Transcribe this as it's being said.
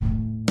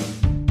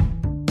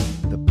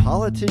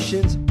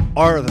politicians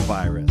are the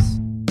virus.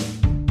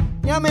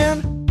 Yeah,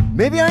 man,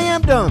 maybe I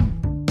am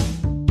dumb.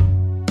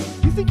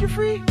 You think you're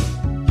free?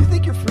 You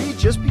think you're free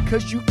just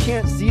because you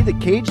can't see the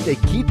cage they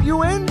keep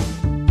you in?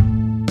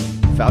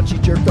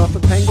 Fauci jerked off a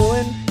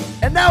pangolin,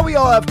 and now we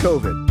all have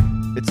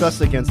COVID. It's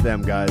us against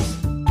them, guys.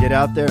 Get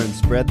out there and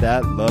spread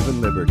that love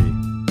and liberty.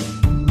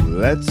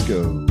 Let's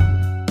go.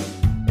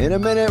 In a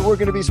minute, we're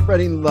going to be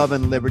spreading love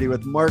and liberty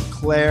with Marc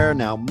Clair.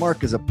 Now,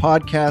 Marc is a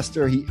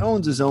podcaster. He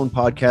owns his own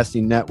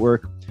podcasting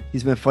network.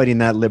 He's been fighting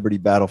that liberty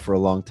battle for a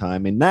long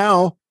time. And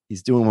now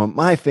he's doing what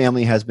my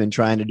family has been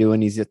trying to do,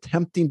 and he's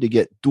attempting to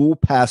get dual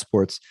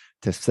passports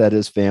to set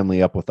his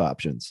family up with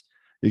options.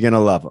 You're going to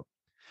love him.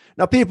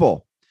 Now,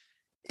 people,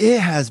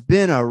 it has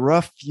been a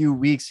rough few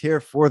weeks here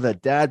for the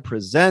Dad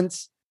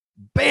Presents.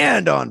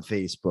 Banned on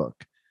Facebook,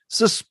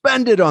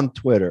 suspended on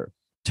Twitter,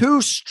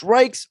 2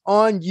 strikes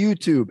on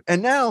YouTube.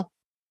 And now,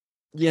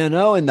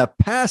 in the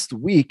past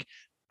week,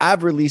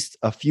 I've released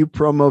a few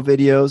promo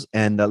videos,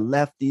 and the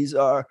lefties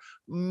are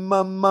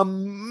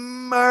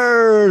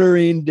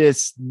murdering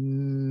this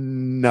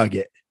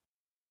nugget.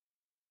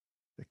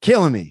 They're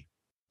killing me.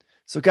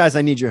 So, guys,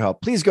 I need your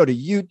help. Please go to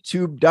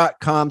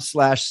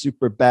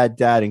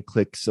youtube.com/superbaddad and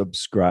click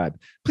subscribe.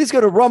 Please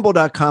go to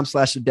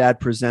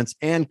rumble.com/thedadpresents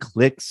and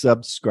click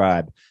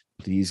subscribe.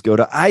 Please go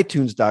to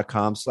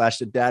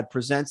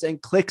itunes.com/thedadpresents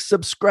and click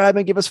subscribe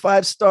and give us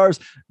 5 stars.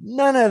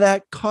 None of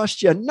that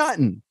costs you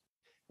nothing.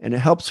 And it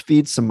helps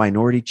feed some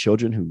minority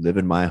children who live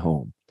in my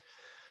home.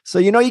 So,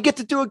 you get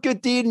to do a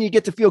good deed and you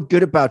get to feel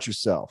good about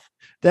yourself.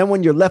 Then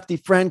when your lefty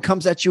friend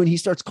comes at you and he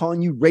starts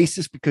calling you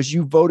racist because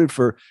you voted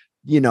for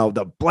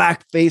the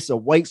black face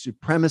of white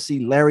supremacy,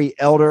 Larry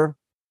Elder,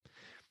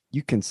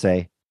 you can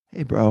say,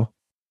 hey, bro,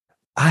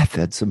 I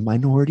fed some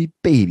minority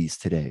babies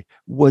today.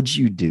 What'd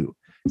you do?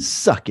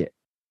 Suck it.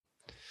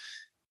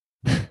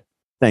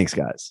 Thanks,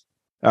 guys.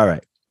 All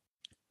right,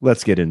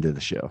 let's get into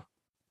the show.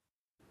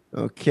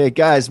 Okay,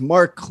 guys,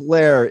 Marc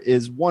Clair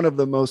is one of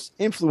the most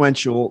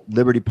influential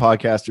liberty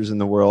podcasters in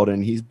the world,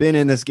 and he's been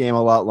in this game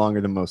a lot longer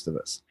than most of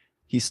us.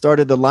 He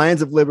started the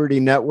Lions of Liberty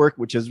Network,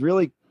 which has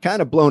really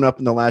kind of blown up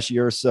in the last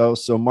year or so.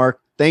 So, Marc,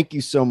 thank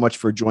you so much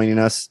for joining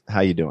us. How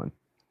you doing?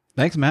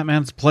 Thanks, Matt,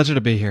 man. It's a pleasure to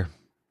be here.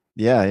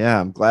 Yeah,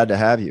 I'm glad to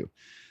have you.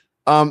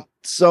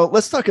 So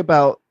let's talk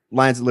about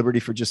Lions of Liberty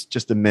for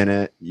just a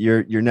minute.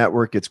 Your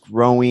network, it's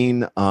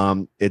growing.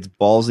 It's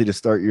ballsy to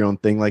start your own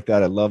thing like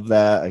that. I love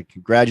that. I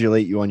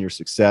congratulate you on your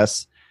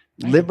success.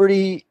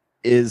 Liberty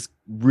is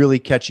really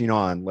catching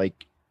on.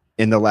 Like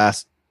in the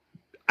last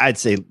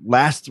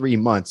 3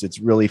 months, it's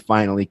really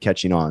finally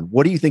catching on.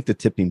 What do you think the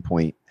tipping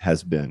point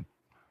has been?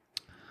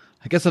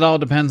 I guess it all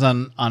depends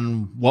on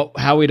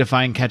how we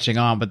define catching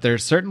on, but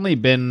there's certainly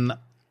been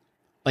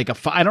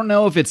I don't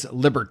know if it's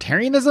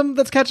libertarianism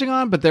that's catching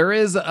on, but there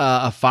is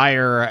a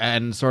fire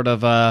and sort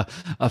of a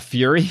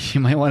fury,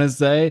 you might want to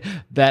say,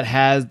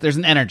 there's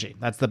an energy.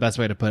 That's the best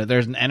way to put it.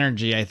 There's an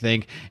energy, I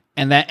think.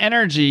 And that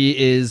energy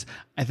is,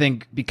 I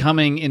think,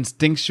 becoming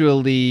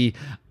instinctually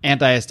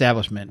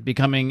anti-establishment,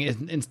 becoming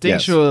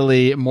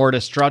instinctually more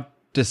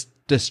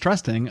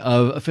distrusting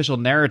of official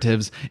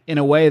narratives in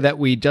a way that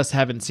we just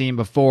haven't seen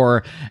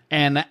before.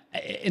 And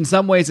in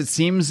some ways, it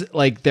seems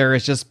like there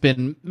has just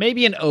been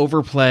maybe an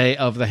overplay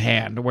of the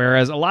hand,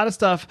 whereas a lot of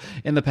stuff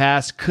in the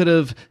past could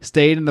have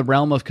stayed in the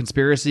realm of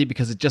conspiracy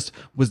because it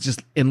was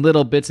just in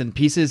little bits and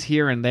pieces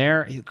here and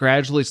there,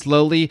 gradually,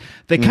 slowly.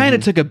 They kind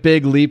of took a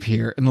big leap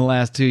here in the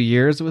last 2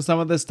 years with some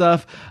of this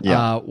stuff,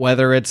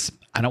 whether it's,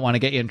 I don't want to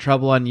get you in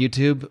trouble on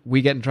YouTube.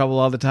 We get in trouble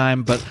all the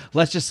time, but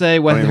let's just say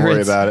whether don't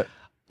worry about it.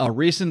 A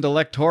recent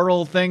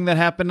electoral thing that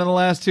happened in the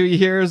last 2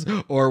 years,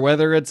 or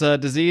whether it's a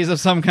disease of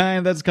some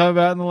kind that's come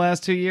about in the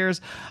last 2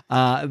 years.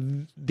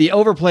 The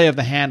overplay of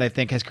the hand, I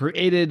think, has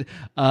created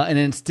an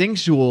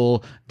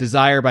instinctual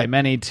desire by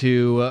many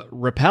to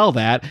repel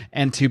that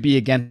and to be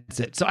against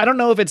it. So I don't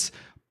know if it's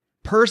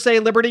per se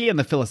liberty in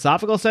the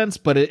philosophical sense,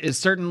 but it is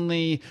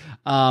certainly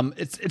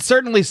it's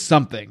certainly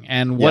something,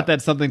 and what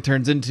that something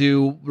turns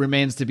into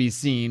remains to be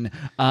seen.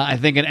 I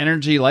think an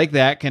energy like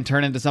that can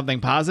turn into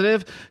something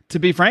positive. To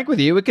be frank with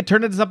you, it could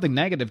turn into something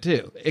negative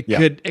too.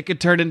 It could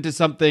turn into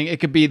something. It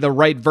could be the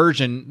right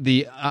version.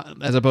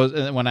 As opposed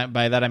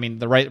by that I mean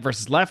the right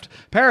versus left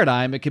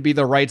paradigm. It could be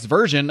the right's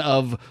version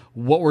of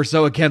what we're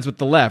so against with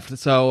the left.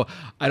 So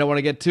I don't want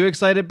to get too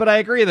excited, but I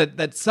agree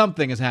that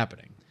something is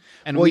happening.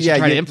 And we should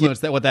try to influence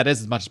what that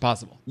is as much as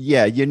possible.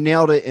 Yeah, you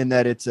nailed it in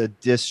that it's a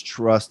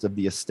distrust of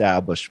the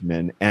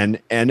establishment. And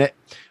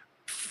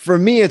for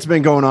me, it's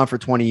been going on for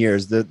 20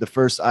 years. The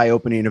first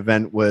eye-opening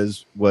event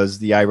was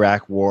the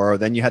Iraq War.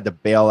 Then you had the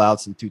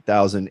bailouts in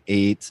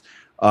 2008.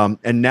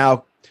 And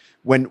now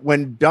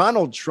when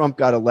Donald Trump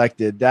got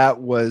elected,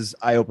 that was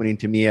eye-opening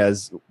to me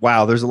as,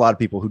 wow, there's a lot of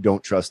people who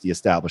don't trust the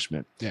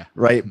establishment. Yeah.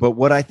 Right. But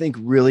what I think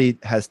really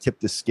has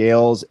tipped the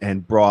scales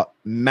and brought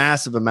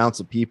massive amounts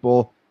of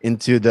people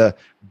into the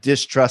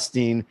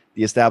distrusting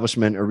the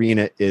establishment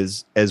arena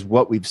is as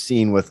what we've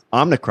seen with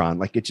Omicron.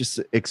 Like, it just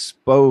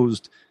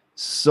exposed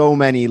so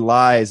many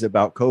lies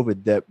about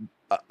COVID that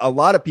a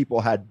lot of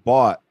people had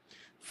bought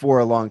for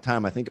a long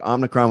time. I think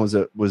Omicron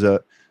was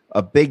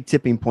a big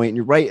tipping point. And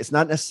you're right. It's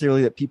not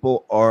necessarily that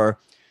people are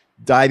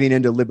diving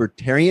into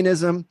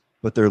libertarianism,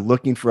 but they're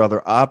looking for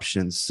other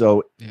options.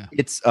 So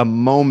it's a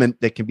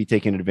moment that can be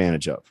taken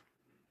advantage of.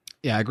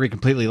 Yeah, I agree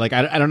completely. Like,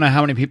 I don't know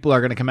how many people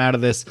are going to come out of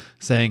this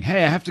saying,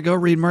 "Hey, I have to go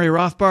read Murray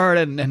Rothbard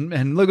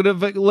and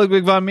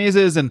Ludwig von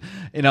Mises," and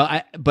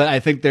but I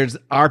think there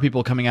are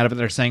people coming out of it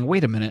that are saying,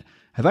 "Wait a minute,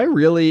 have I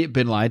really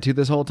been lied to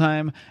this whole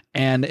time?"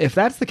 And if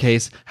that's the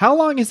case, how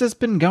long has this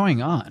been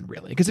going on,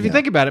 really? Because if you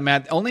think about it,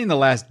 Matt, only in the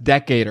last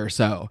decade or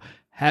so.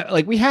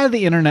 We had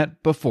the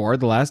internet before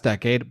the last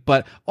decade,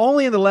 but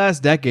only in the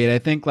last decade, I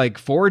think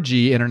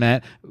 4G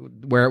internet,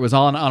 where it was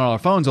on our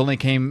phones, only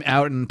came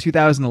out in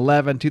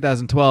 2011,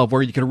 2012,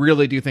 where you could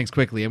really do things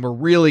quickly. And we're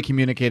really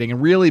communicating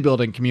and really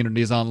building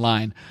communities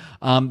online.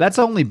 That's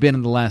only been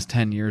in the last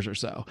 10 years or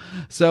so.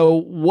 So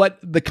what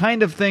the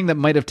kind of thing that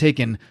might have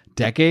taken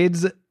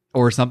decades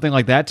or something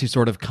like that to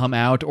sort of come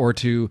out, or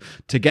to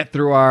get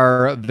through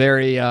our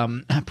very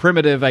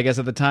primitive, I guess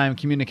at the time,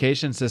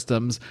 communication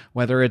systems,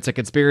 whether it's a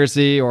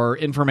conspiracy or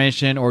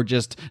information or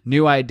just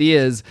new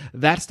ideas,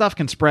 that stuff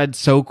can spread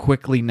so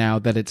quickly now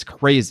that it's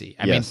crazy.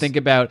 I mean, think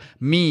about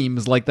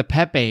memes like the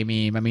Pepe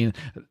meme. I mean,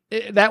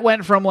 that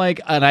went from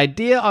an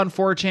idea on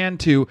 4chan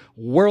to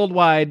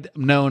worldwide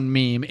known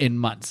meme in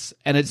months.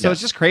 And so it's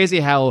just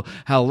crazy how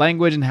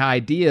language and how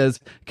ideas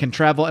can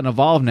travel and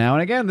evolve now.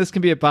 And again, this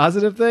can be a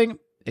positive thing.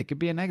 It could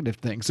be a negative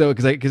thing. So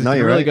because it can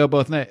really go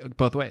both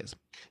ways.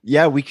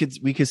 Yeah, we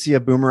could see a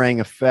boomerang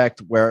effect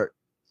where,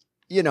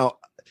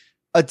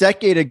 a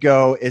decade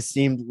ago it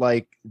seemed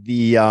like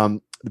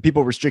the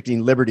people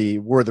restricting liberty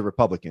were the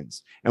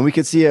Republicans, and we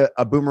could see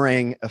a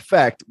boomerang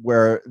effect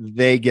where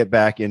they get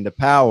back into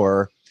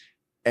power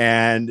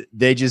and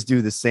they just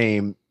do the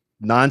same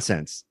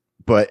nonsense,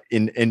 but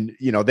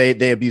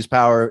they abuse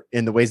power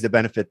in the ways that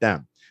benefit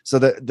them. So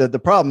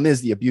the problem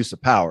is the abuse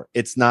of power.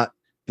 It's not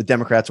the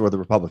Democrats or the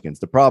Republicans.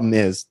 The problem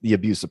is the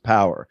abuse of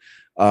power.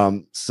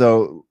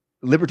 So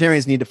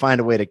libertarians need to find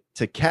a way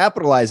to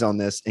capitalize on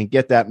this and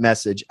get that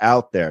message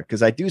out there.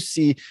 Because I do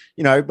see,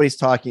 everybody's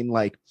talking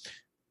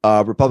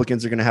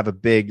Republicans are going to have a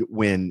big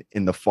win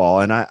in the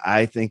fall. And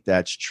I think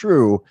that's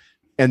true.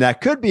 And that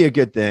could be a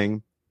good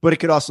thing, but it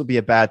could also be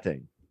a bad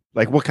thing.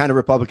 What kind of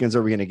Republicans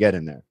are we going to get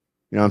in there?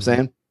 You know what I'm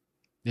saying?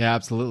 Yeah,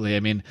 absolutely.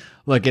 I mean,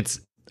 look,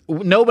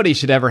 nobody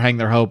should ever hang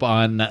their hope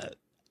on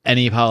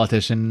any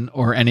politician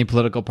or any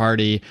political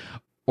party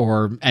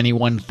or any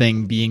one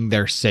thing being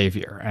their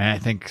savior. And I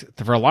think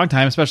for a long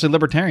time, especially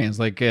libertarians,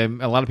 a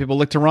lot of people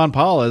look to Ron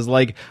Paul as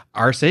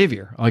our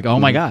savior. Oh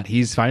my God,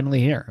 he's finally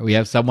here. We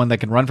have someone that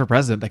can run for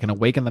president, that can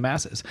awaken the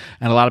masses.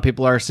 And a lot of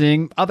people are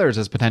seeing others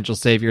as potential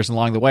saviors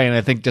along the way. And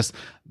I think just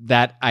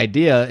that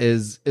idea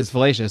is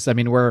fallacious. I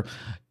mean,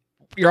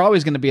 you're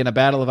always going to be in a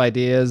battle of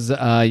ideas.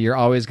 You're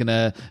always going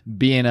to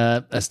be in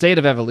a state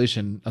of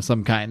evolution of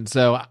some kind.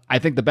 So I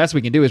think the best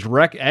we can do is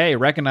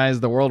recognize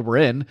the world we're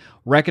in,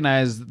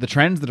 recognize the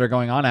trends that are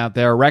going on out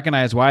there,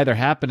 recognize why they're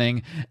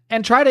happening,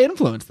 and try to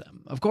influence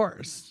them, of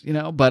course.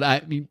 But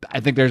I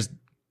think there's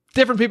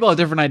different people have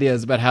different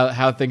ideas about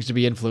how things should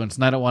be influenced.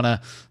 And I don't want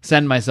to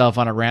send myself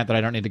on a rant that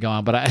I don't need to go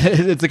on, but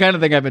it's the kind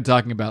of thing I've been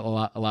talking about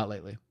a lot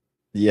lately.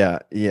 Yeah.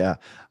 Yeah.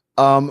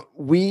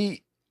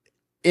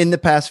 In the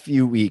past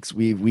few weeks,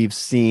 we've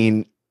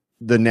seen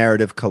the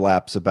narrative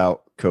collapse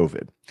about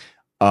COVID.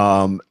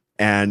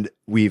 And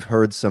we've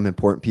heard some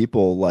important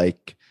people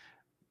like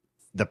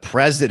the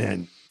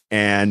president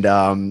and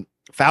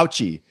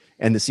Fauci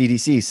and the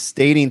CDC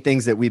stating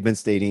things that we've been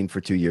stating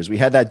for 2 years. We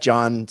had that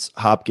Johns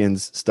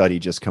Hopkins study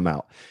just come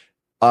out.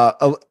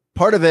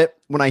 Part of it,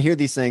 when I hear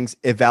these things,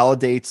 it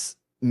validates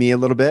me a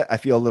little bit. I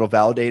feel a little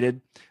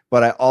validated,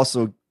 but I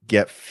also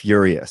get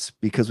furious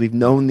because we've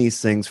known these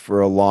things for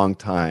a long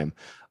time.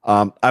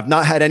 I've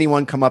not had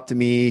anyone come up to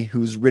me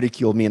who's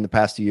ridiculed me in the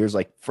past 2 years,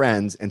 like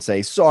friends, and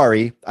say,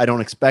 sorry, I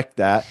don't expect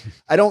that.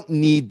 I don't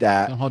need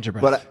that. Don't hold your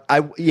breath.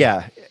 But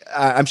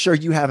I'm sure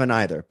you haven't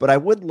either, but I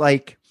would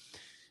like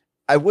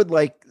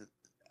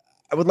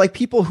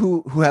people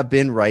who have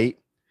been right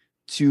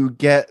to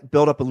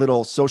build up a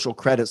little social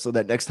credit so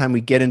that next time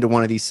we get into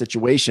one of these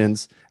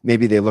situations,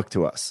 maybe they look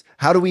to us.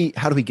 How do we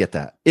get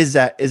that? Is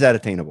that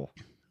attainable?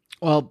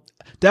 Well,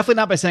 definitely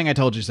not by saying I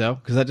told you so,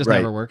 because that just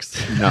never works.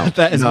 No,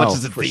 as much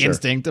as it's the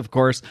instinct, of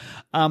course.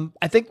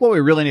 I think what we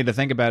really need to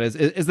think about is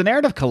the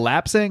narrative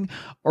collapsing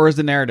or is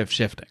the narrative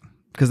shifting?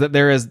 Because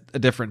there is a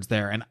difference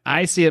there. And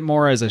I see it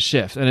more as a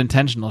shift, an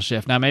intentional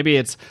shift. Now, maybe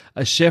it's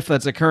a shift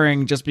that's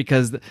occurring just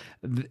because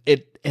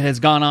it has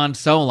gone on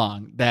so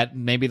long that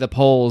maybe the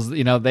polls,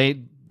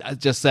 they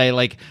just say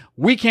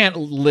we can't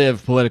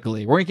live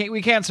politically.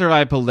 We can't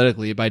survive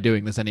politically by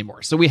doing this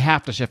anymore. So we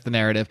have to shift the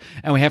narrative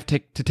and we have to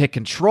take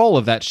control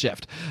of that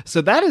shift.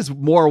 So that is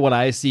more what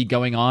I see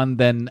going on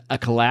than a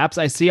collapse.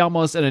 I see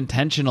almost an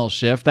intentional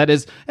shift. That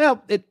is,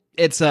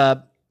 it's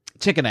a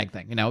chicken egg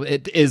thing.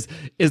 It is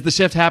the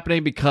shift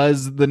happening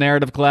because the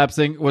narrative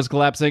was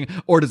collapsing,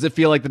 or does it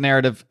feel like the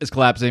narrative is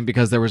collapsing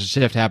because there was a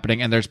shift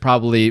happening? And there's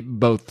probably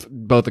both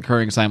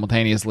occurring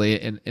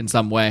simultaneously in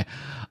some way.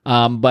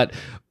 But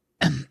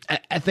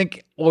I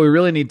think what we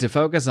really need to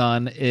focus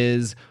on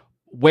is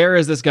where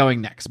is this going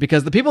next?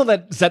 Because the people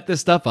that set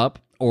this stuff up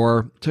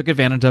or took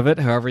advantage of it,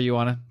 however you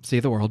want to see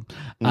the world,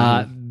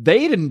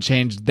 they didn't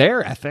change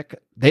their ethic.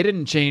 They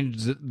didn't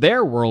change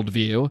their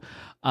worldview.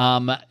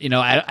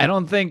 I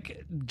don't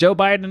think Joe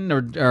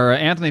Biden or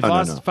Anthony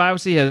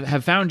Fauci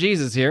have found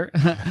Jesus here.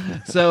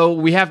 So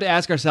we have to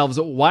ask ourselves,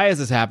 why is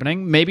this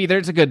happening? Maybe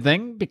there's a good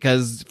thing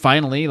because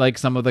finally, like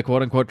some of the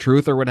quote unquote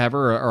truth or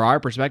whatever, or our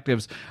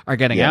perspectives are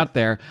getting out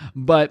there.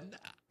 But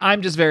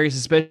I'm just very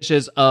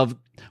suspicious of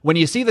when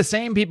you see the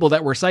same people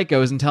that were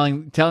psychos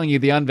and telling you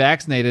the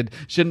unvaccinated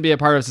shouldn't be a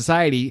part of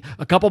society,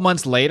 a couple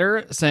months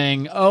later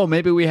saying, oh,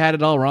 maybe we had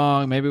it all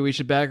wrong. Maybe we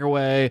should back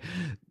away.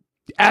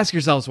 Ask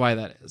yourselves why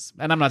that is.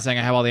 And I'm not saying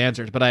I have all the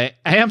answers, but I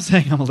am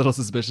saying I'm a little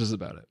suspicious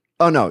about it.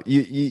 Oh, no,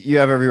 you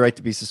have every right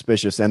to be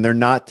suspicious, and they're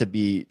not to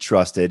be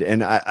trusted.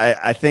 And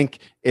I think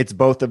it's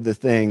both of the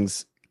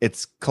things.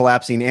 It's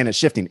collapsing and it's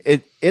shifting.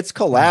 It's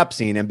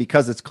collapsing, and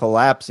because it's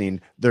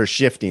collapsing, they're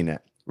shifting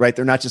it. Right.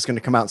 They're not just going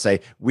to come out and say,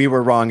 we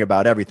were wrong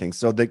about everything.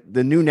 So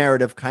the new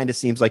narrative kind of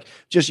seems like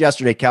just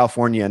yesterday,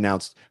 California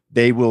announced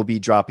they will be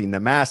dropping the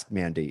mask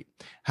mandate.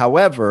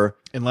 However,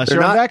 unless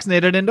you're not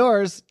vaccinated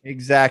indoors.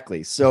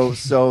 Exactly. So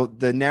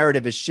the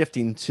narrative is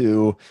shifting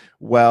to,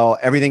 well,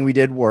 everything we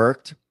did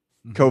worked.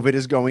 COVID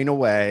is going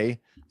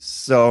away.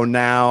 So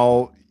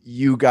now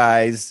you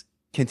guys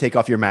can take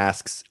off your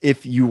masks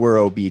if you were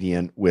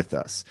obedient with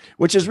us,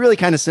 which is really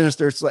kind of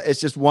sinister.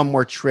 It's just one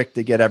more trick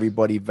to get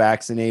everybody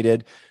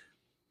vaccinated.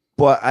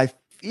 But I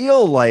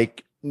feel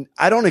like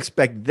I don't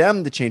expect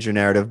them to change their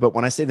narrative. But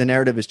when I say the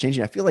narrative is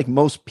changing, I feel like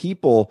most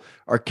people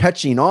are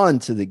catching on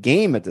to the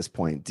game at this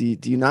point. Do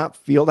you not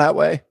feel that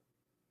way?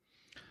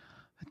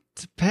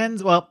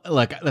 Depends. Well,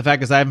 look, the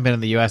fact is I haven't been in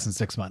the U.S. in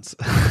 6 months.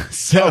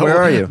 So where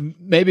are you?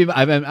 Maybe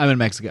I'm in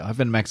Mexico. I've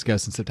been in Mexico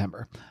since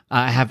September.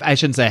 I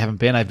shouldn't say I haven't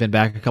been. I've been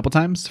back a couple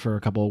times for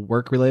a couple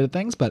work related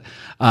things, but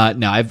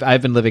no,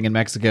 I've been living in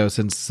Mexico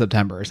since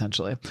September,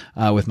 essentially,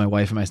 with my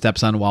wife and my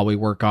stepson while we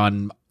work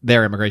on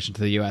their immigration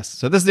to the U.S.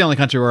 So this is the only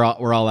country we're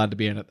all allowed to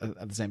be in at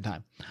the same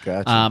time.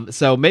 Gotcha.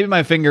 So maybe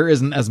my finger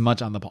isn't as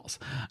much on the pulse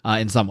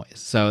in some ways.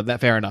 So that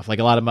fair enough. Like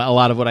a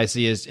lot of what I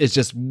see is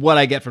just what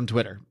I get from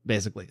Twitter,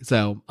 basically.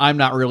 So I'm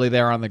not really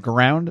there on the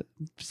ground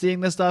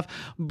seeing this stuff,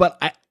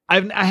 but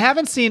I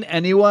haven't seen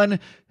anyone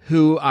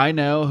who I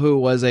know who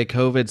was a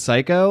COVID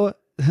psycho,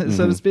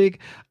 so to speak,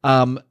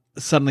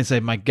 suddenly say,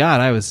 my God,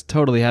 I was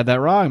totally had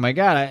that wrong. My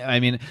God. I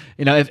mean,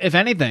 if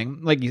anything,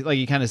 like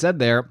you kind of said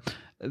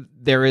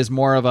there is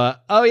more of a,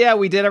 oh yeah,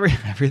 we did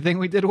everything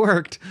we did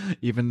worked,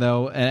 even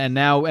though,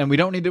 and we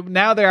don't need to,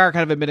 now they are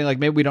kind of admitting like,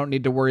 maybe we don't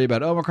need to worry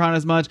about Omicron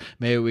as much.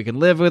 Maybe we can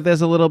live with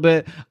this a little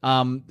bit.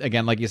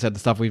 Again, like you said, the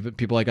stuff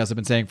people like us have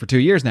been saying for 2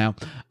 years now.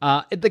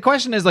 The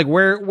question is like,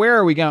 where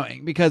are we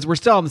going? Because we're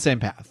still on the same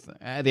path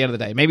at the end of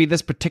the day. Maybe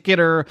this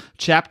particular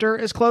chapter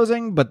is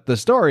closing, but the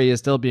story is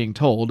still being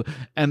told.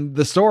 And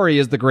the story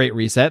is the Great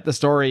Reset. The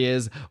story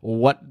is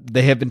what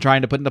they have been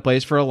trying to put into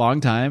place for a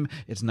long time.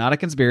 It's not a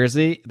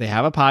conspiracy. They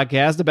have a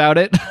podcast about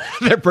it.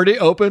 They're pretty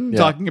open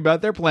talking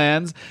about their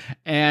plans,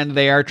 and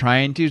they are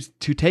trying to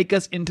take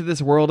us into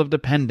this world of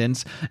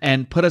dependence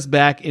and put us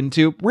back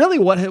into really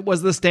what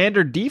was the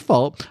standard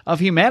default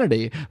of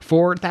humanity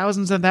for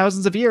thousands and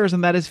thousands of years,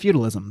 and that is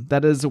feudalism.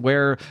 That is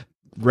where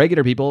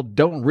regular people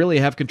don't really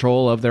have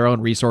control of their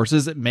own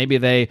resources. Maybe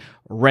they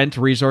rent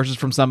resources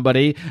from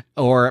somebody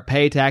or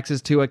pay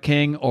taxes to a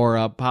king or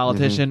a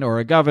politician or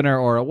a governor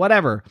or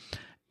whatever.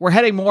 We're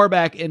heading more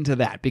back into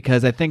that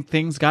because I think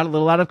things got a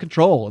little out of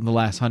control in the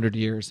last 100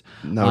 years.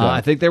 No doubt.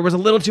 I think there was a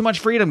little too much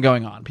freedom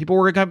going on. People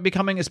were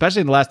becoming,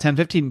 especially in the last 10,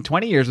 15,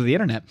 20 years with the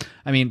internet,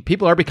 I mean,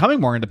 people are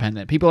becoming more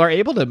independent. People are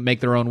able to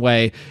make their own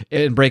way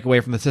and break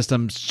away from the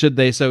system should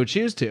they so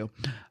choose to.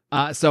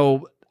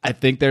 So I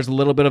think there's a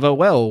little bit of a,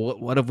 well,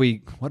 what have we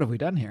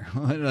done here?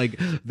 Like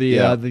the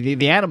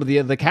animal,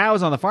 the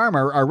cows on the farm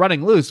are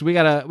running loose. We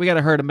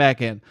gotta herd them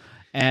back in.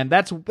 And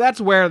that's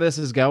where this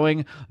is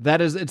going.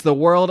 It's the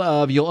world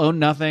of you'll own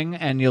nothing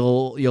and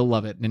you'll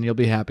love it and you'll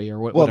be happy or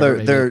whatever.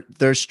 Well,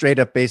 they're straight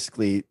up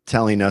basically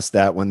telling us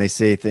that when they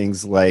say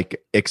things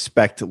like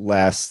expect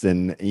less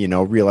and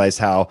realize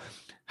how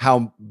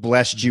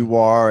blessed you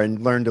are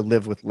and learn to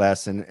live with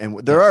less, and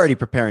they're already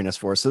preparing us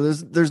for it. So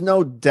there's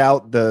no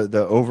doubt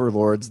the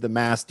overlords, the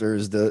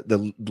masters,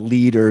 the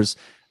leaders,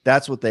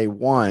 that's what they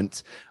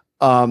want.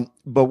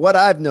 But what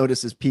I've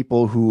noticed is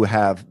people who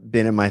have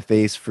been in my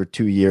face for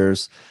 2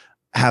 years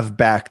have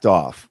backed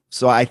off.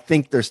 So I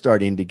think they're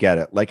starting to get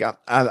it. Like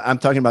I'm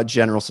talking about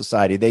general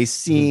society. They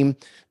seem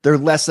they're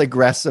less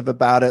aggressive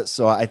about it.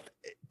 So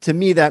to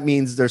me, that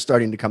means they're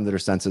starting to come to their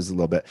senses a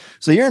little bit.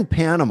 So you're in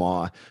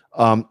Panama,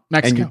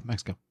 Mexico.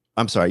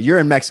 I'm sorry, you're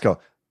in Mexico.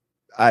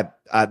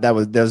 That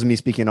was me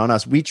speaking on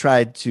us. We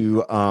tried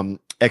to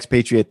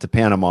expatriate to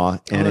Panama.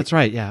 And that's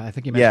right. Yeah, I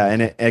think you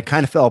mentioned and it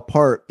kind of fell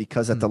apart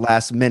because at the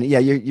last minute,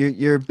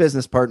 you're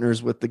business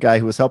partners with the guy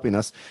who was helping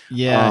us.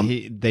 Yeah,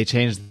 they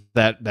changed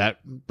that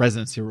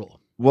residency rule.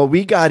 Well,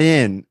 we got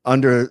in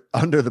under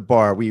the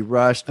bar. We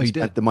rushed, we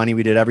spent did? the money,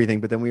 we did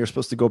everything, but then we were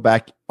supposed to go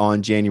back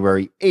on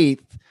January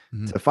 8th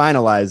to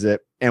finalize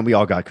it, and we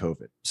all got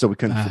COVID, so we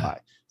couldn't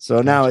fly.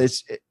 So now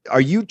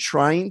are you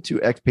trying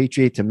to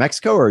expatriate to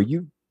Mexico, or are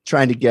you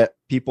trying to get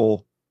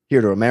people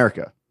here to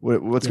America?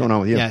 What's going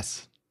on with you?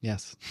 Yes.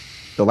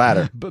 The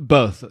latter.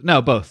 Both.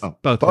 No, both.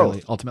 Both.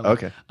 Really, ultimately.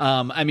 Okay.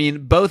 I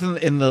mean, both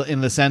in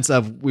the sense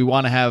of we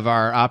want to have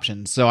our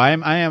options. So I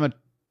am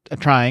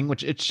trying,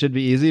 which it should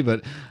be easy,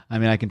 but I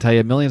mean, I can tell you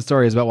a million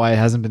stories about why it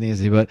hasn't been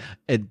easy, but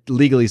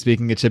legally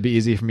speaking, it should be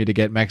easy for me to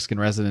get Mexican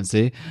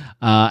residency.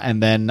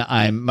 And then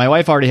my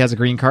wife already has a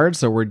green card,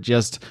 so we're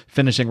just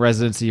finishing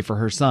residency for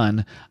her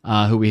son,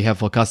 who we have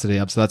full custody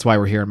of. So that's why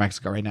we're here in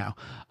Mexico right now.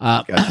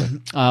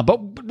 Gotcha. But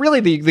really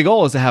the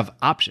goal is to have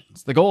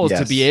options. The goal is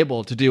to be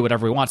able to do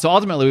whatever we want. So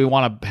ultimately we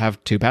want to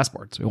have 2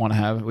 passports. We want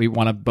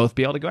to both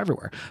be able to go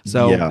everywhere.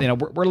 So,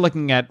 we're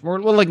looking at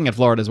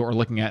Florida is what we're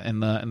looking at in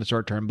the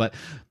short term, but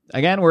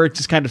again, we're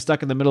just kind of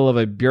stuck in the middle of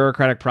a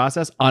bureaucratic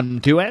process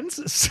on 2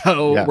 ends.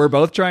 So we're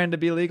both trying to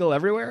be legal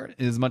everywhere,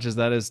 as much as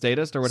that is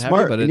statist or what have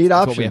you. But it's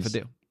what we have to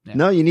do. Yeah.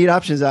 No, you need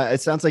options. It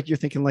sounds like you're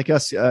thinking like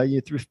us.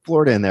 You threw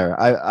Florida in there.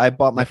 I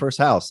bought my first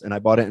house, and I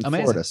bought it in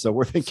Florida. So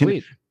we're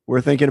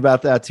thinking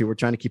about that too. We're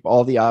trying to keep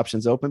all the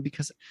options open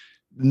because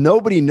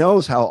nobody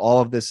knows how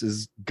all of this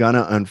is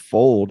gonna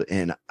unfold,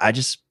 and I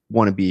just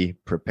want to be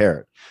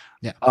prepared.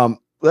 Yeah.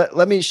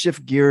 Let me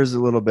shift gears a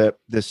little bit.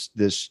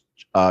 This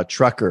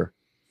trucker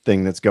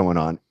thing that's going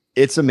on.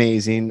 It's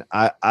amazing.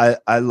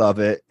 I love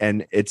it.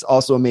 And it's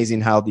also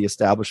amazing how the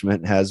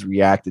establishment has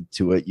reacted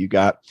to it. You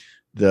got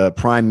the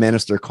prime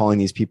minister calling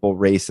these people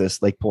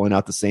racist, like pulling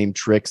out the same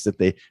tricks that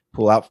they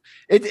pull out.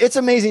 It's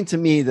amazing to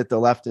me that the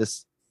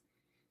leftists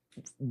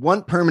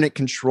want permanent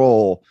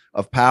control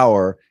of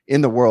power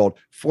in the world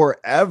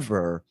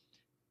forever,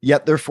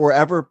 yet their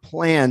forever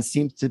plan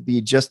seems to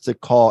be just to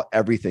call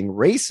everything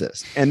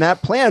racist. And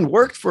that plan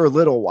worked for a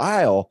little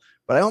while,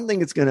 but I don't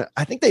think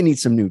I think they need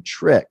some new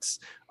tricks.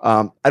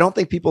 I don't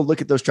think people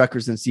look at those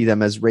truckers and see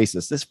them as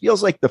racist. This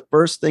feels like the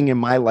first thing in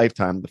my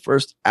lifetime, the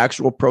first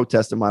actual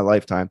protest in my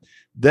lifetime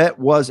that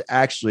was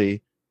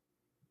actually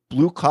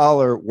blue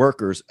collar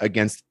workers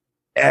against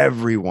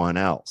everyone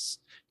else.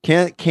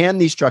 Can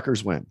these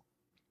truckers win?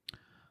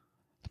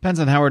 Depends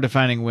on how we're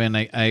defining win,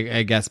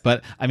 I guess.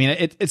 But I mean,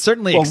 it's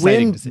certainly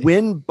exciting to see.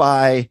 Win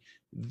by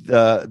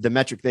the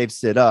metric they've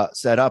set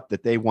up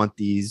that they want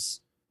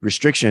these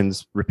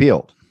restrictions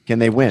repealed. Can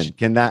they win?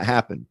 Can that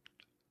happen?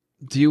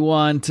 Do you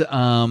want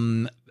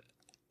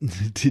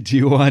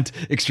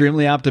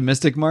extremely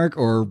optimistic Mark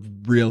or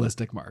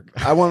realistic Mark?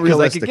 I want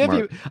realistic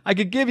Mark. I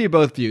could give you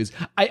both views.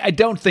 I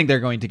don't think they're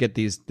going to get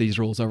these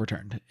rules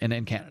overturned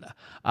in Canada.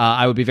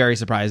 I would be very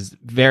surprised,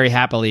 very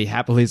happily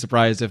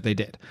surprised if they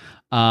did.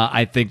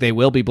 I think they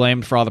will be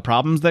blamed for all the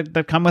problems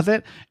that come with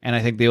it, and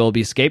I think they will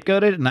be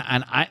scapegoated.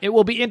 And it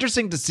will be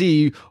interesting to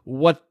see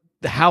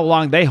how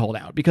long they hold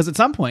out, because at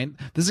some point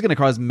this is going to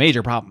cause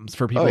major problems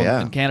for people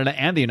in Canada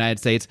and the United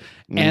States.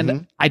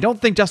 And I don't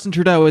think Justin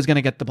Trudeau is going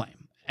to get the blame.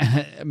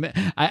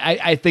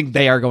 I think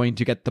they are going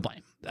to get the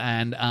blame.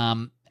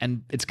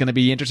 And it's going to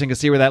be interesting to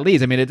see where that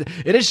leads. I mean,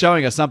 it is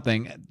showing us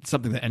something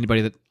that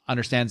anybody that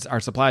understands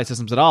our supply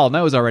systems at all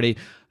knows already.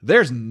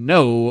 There's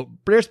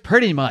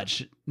pretty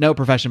much no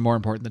profession more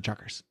important than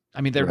truckers.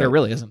 I mean, there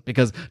really isn't,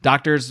 because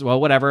doctors,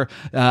 well, whatever.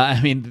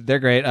 I mean, they're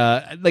great.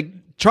 Like,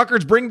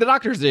 truckers bring the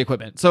doctors the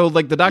equipment. So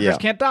like the doctors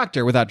can't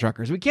doctor without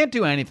truckers. We can't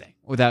do anything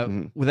without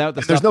the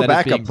stuff. There's no that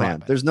backup is being plan.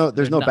 brought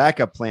There's no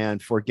backup plan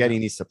for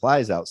getting these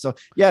supplies out. So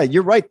yeah,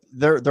 you're right.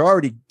 They're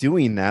already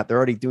doing that. They're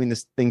already doing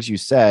the things you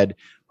said.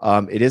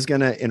 It is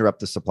going to interrupt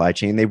the supply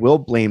chain. They will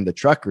blame the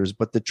truckers,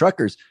 but the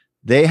truckers,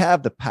 they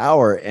have the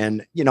power.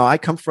 And I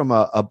come from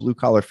a blue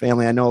collar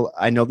family. I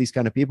know these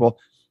kind of people.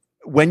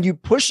 When you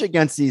push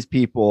against these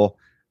people,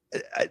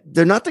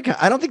 they're not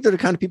I don't think they're the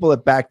kind of people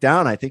that back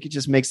down. I think it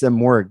just makes them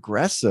more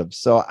aggressive.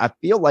 So I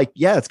feel like,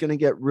 it's going to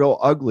get real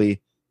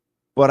ugly,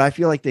 but I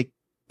feel like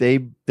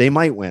they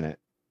might win it.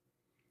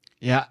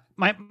 Yeah.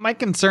 My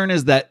concern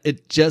is that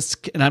it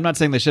just, and I'm not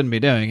saying they shouldn't be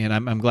doing it.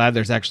 I'm glad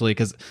there's actually,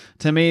 because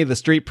to me, the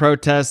street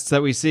protests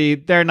that we see,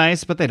 they're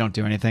nice, but they don't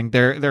do anything.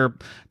 They're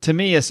to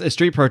me, a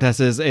street protest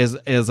is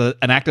an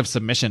act of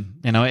submission.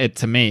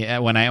 To me,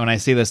 when I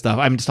see this stuff,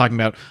 I'm just talking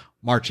about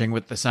marching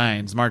with the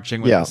signs,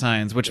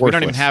 which we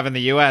don't even have in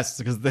the U.S.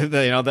 because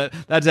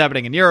that's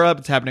happening in Europe.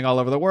 It's happening all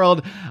over the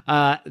world.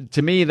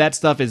 To me, that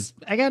stuff is,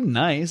 again,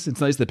 nice.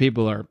 It's nice that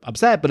people are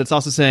upset, but it's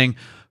also saying,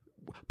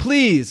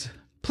 please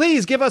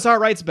give us our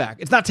rights back.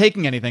 It's not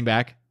taking anything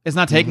back. It's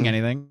not taking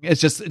anything. It's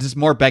just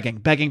more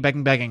begging.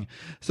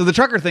 So the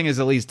trucker thing is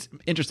at least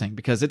interesting,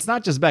 because it's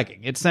not just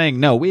begging. It's saying,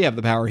 no, we have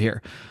the power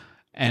here,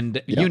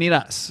 and you need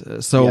us.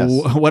 So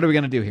what are we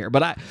going to do here?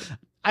 But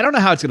I don't know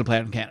how it's going to play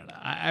out in Canada.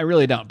 I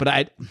really don't. But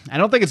I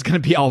don't think it's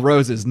going to be all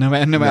roses, no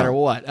matter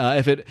what.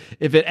 If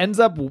it ends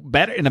up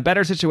better in a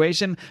better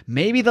situation,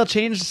 maybe they'll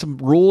change some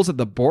rules at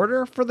the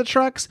border for the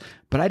trucks.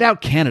 But I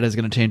doubt Canada is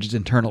going to change its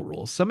internal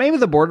rules. So maybe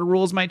the border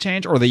rules might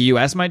change, or the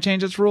U.S. might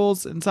change its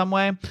rules in some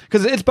way.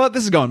 Because it's both.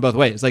 This is going both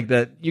ways. Like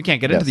you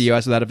can't get into the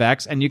U.S. without a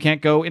vax, and you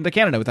can't go into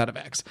Canada without a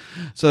vax.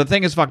 So the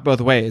thing is fucked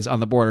both ways on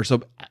the border.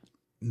 So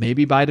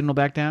maybe Biden will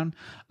back down.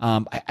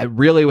 I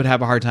really would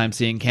have a hard time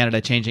seeing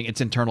Canada changing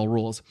its internal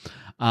rules.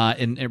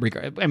 In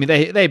regard, I mean,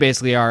 they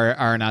basically are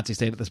a Nazi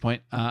state at this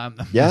point. I'm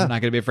not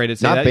going to be afraid to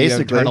say that. Basically. You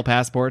have internal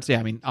passports. Yeah,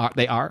 I mean,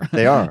 they are.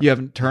 They are. You have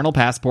internal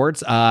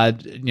passports.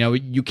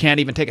 You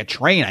can't even take a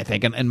train, I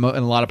think, in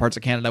a lot of parts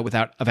of Canada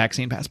without a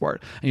vaccine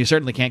passport. And you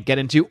certainly can't get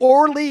into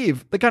or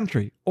leave the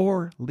country.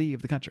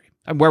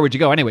 And where would you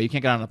go anyway? You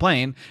can't get on a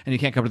plane, and you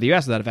can't come to the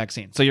U.S. without a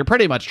vaccine. So you're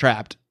pretty much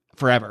trapped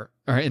forever,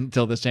 or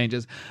until this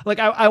changes. Like,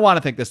 I want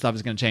to think this stuff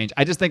is going to change.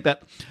 I just think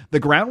that the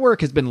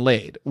groundwork has been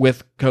laid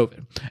with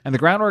COVID, and the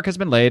groundwork has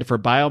been laid for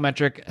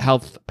biometric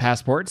health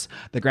passports.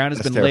 The ground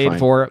has been laid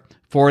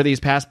for these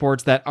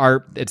passports that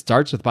are, it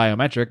starts with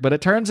biometric, but it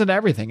turns into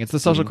everything. It's the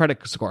social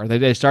credit score.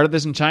 They started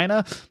this in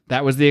China.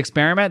 That was the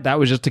experiment. That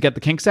was just to get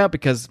the kinks out,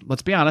 because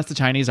let's be honest, the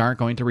Chinese aren't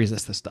going to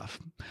resist this stuff.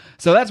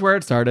 So that's where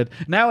it started.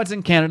 Now it's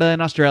in Canada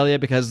and Australia,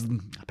 because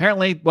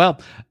apparently, well,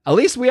 at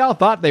least we all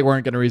thought they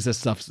weren't going to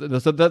resist stuff. So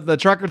the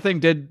trucker thing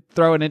did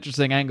throw an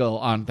interesting angle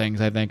on things,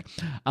 I think.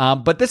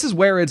 But this is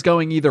where it's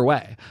going either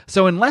way.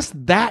 So unless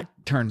that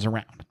turns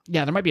around,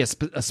 yeah, there might be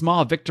a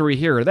small victory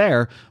here or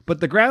there, but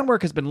the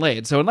groundwork has been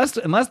laid. So unless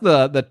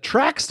the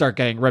tracks start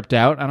getting ripped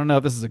out, I don't know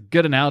if this is a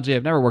good analogy.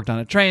 I've never worked on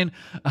a train.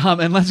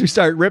 Unless we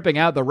start ripping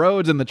out the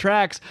roads and the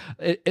tracks,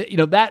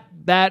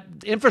 that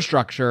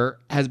infrastructure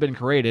has been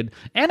created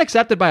and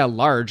accepted by a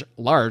large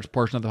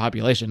portion of the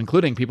population,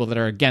 including people that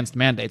are against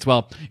mandates.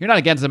 Well, you're not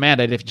against a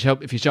mandate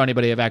if you show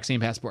anybody a vaccine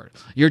passport.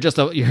 You're just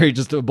a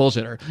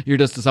bullshitter. You're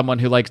just someone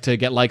who likes to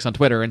get likes on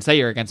Twitter and say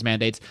you're against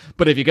mandates.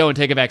 But if you go and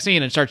take a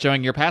vaccine and start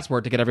showing your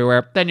passport to get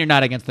everywhere, then you're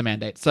not against the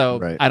mandate. So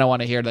right. I don't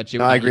want to hear that you.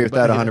 No, I agree with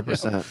that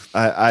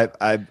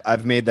 100%.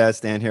 I've made that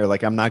stand here.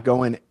 Like, I'm not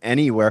going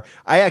anywhere.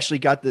 I actually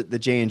got the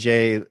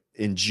J&J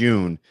in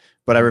June,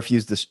 but I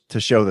refused to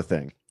show the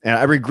thing. And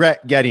I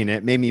regret getting it.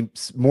 It made me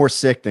more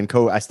sick than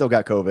COVID. I still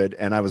got COVID,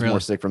 and I was more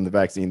sick from the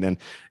vaccine than.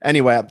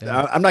 Anyway,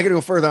 I'm not going to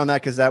go further on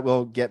that, because that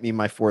will get me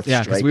my fourth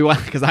strike.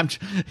 Because it's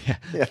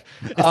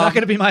not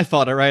going to be my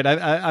fault, all right?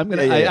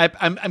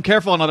 I'm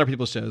careful on other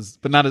people's shows,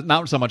 but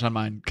not so much on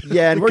mine.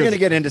 Yeah, and we're going to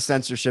get into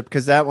censorship,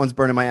 because that one's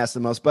burning my ass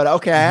the most. But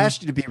okay, I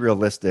asked you to be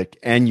realistic,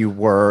 and you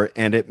were,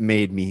 and it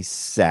made me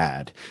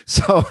sad.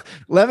 So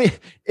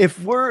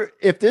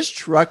if this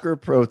trucker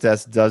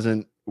protest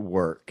doesn't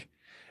work,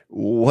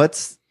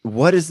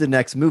 what is the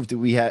next move?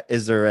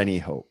 Is there any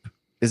hope?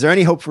 Is there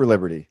any hope for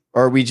liberty?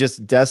 Or are we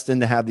just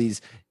destined to have these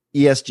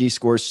ESG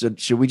scores?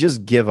 Should we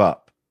just give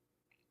up?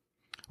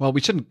 Well,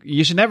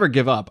 you should never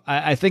give up.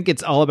 I think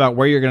it's all about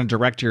where you're going to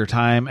direct your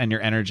time and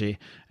your energy.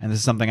 And this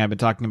is something I've been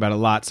talking about a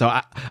lot. So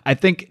I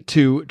think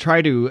to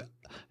try to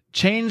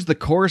change the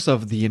course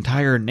of the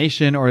entire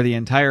nation or the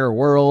entire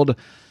world,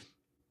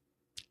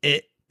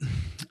 because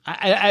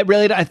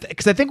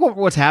I think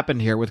what's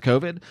happened here with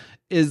COVID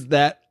is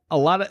that a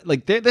lot of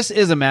this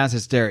is a mass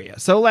hysteria.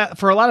 So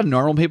for a lot of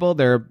normal people,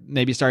 they're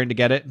maybe starting to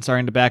get it and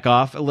starting to back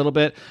off a little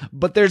bit.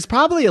 But there's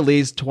probably at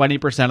least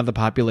 20% of the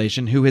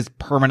population who has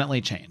permanently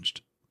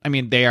changed. I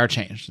mean, they are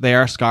changed. They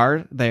are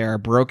scarred. They are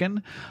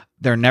broken.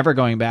 They're never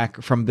going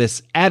back from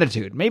this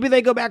attitude. Maybe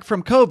they go back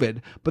from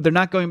COVID, but they're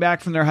not going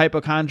back from their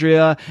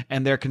hypochondria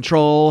and their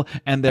control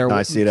and their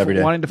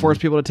wanting to force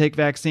people to take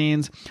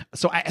vaccines.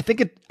 So I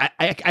think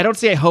I don't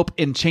see a hope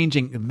in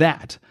changing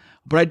that.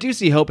 But I do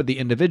see hope at the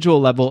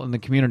individual level and the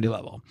community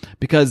level,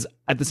 because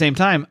at the same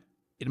time,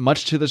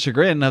 much to the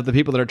chagrin of the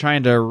people that are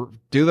trying to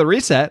do the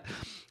reset,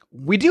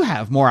 we do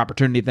have more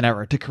opportunity than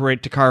ever to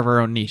carve our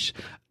own niche.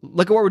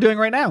 Look at what we're doing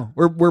right now.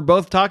 We're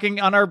both talking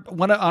on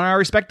our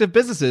respective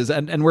businesses,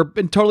 and we're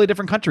in totally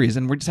different countries,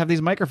 and we just have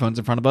these microphones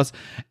in front of us.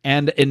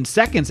 And in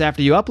seconds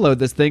after you upload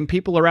this thing,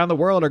 people around the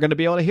world are going to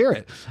be able to hear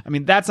it. I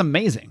mean, that's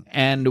amazing,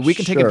 and we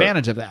can take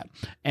advantage of that.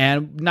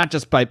 And not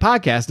just by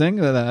podcasting.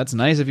 That's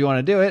nice if you want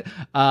to do it.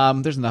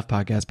 There's enough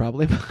podcasts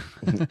probably.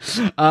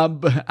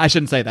 But I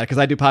shouldn't say that, because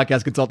I do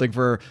podcast consulting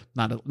for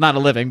not a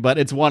living, but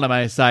it's one of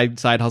my side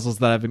hustles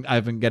that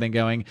I've been getting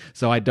going.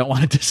 So I don't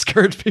want to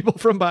discourage people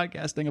from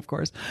podcasting, of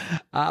course.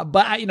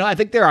 But I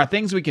think there are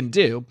things we can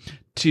do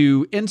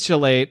to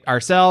insulate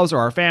ourselves or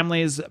our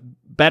families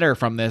better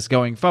from this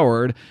going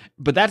forward.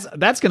 But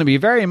that's going to be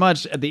very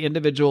much at the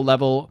individual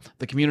level,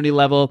 the community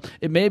level.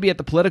 It may be at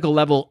the political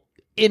level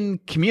in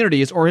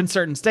communities or in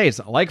certain states,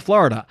 like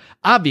Florida.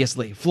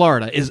 Obviously,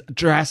 Florida is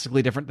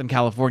drastically different than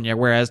California,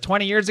 whereas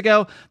 20 years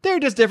ago, they're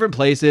just different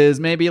places.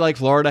 Maybe like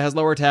Florida has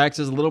lower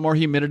taxes, a little more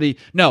humidity.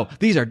 No,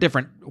 these are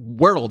different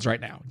worlds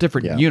right now,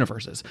 different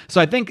universes. So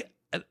I think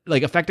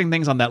affecting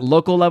things on that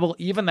local level,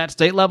 even that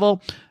state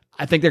level,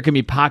 I think there can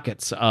be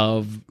pockets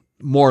of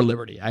more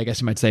liberty, I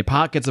guess you might say,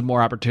 pockets of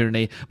more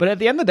opportunity. But at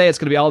the end of the day, it's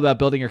going to be all about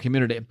building your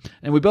community.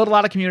 And we build a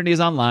lot of communities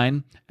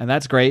online, and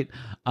that's great.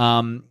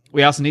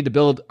 We also need to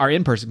build our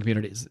in-person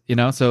communities,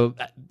 so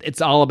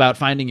it's all about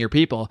finding your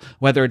people,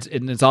 whether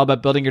it's all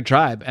about building your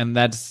tribe. And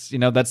that's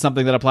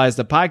something that applies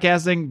to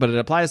podcasting, but it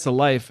applies to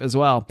life as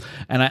well.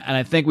 And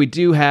I think we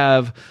do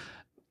have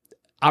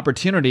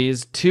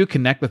opportunities to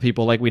connect with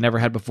people like we never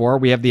had before.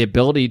 We have the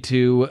ability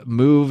to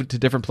move to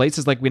different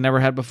places like we never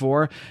had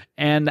before.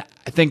 And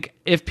I think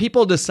if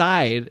people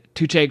decide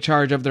to take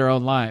charge of their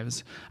own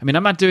lives,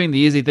 I'm not doing the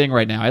easy thing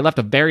right now. I left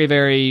a very,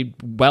 very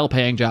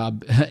well-paying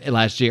job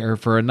last year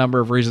for a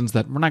number of reasons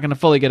that we're not going to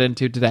fully get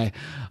into today.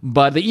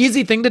 But the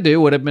easy thing to do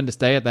would have been to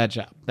stay at that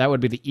job. That would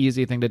be the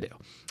easy thing to do.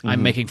 Mm-hmm.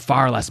 I'm making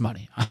far less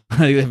money.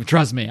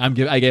 Trust me,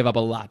 I gave up a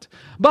lot.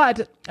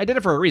 But I did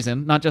it for a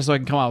reason, not just so I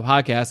can come on a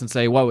podcast and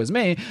say, woe is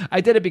me.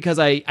 I did it because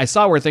I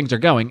saw where things are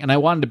going, and I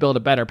wanted to build a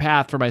better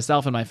path for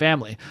myself and my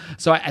family.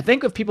 So I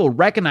think if people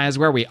recognize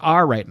where we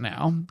are right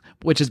now,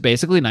 which is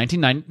basically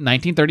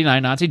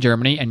 1939 Nazi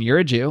Germany, and you're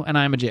a Jew, and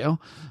I'm a Jew.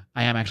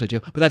 I am actually a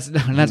Jew, but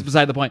that's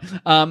beside the point.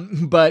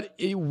 But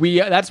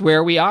that's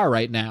where we are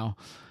right now.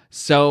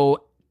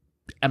 So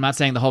I'm not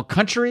saying the whole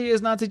country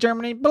is Nazi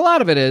Germany, but a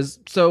lot of it is.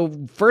 So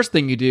first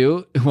thing you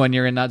do when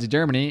you're in Nazi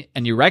Germany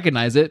and you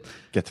recognize it,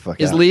 get the fuck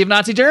is out. Leave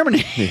Nazi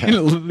Germany. Yeah.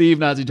 Leave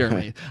Nazi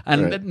Germany.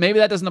 And right. Maybe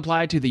that doesn't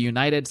apply to the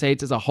United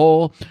States as a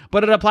whole,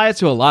 but it applies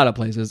to a lot of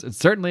places.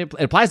 It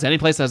applies to any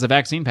place that has a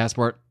vaccine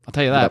passport. I'll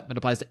tell you that. Yep. It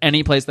applies to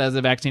any place that has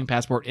a vaccine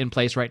passport in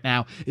place right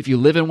now. If you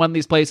live in one of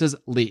these places,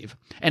 leave.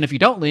 And if you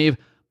don't leave,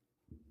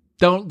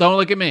 Don't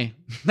look at me.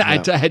 No. I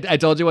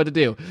told you what to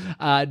do.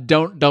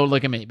 Don't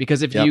look at me,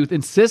 because if you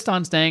insist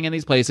on staying in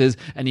these places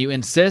and you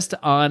insist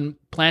on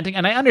planting,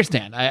 and I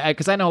understand,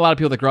 because I know a lot of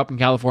people that grew up in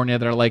California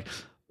that are like,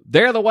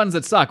 they're the ones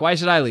that suck. Why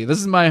should I leave?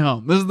 This is my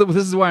home. This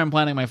is where I'm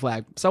planting my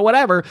flag. So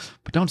whatever,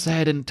 but don't say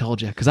I didn't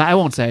told you, because I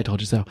won't say I told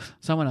you so.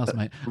 Someone else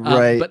might.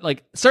 Right. But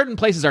like certain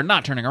places are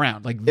not turning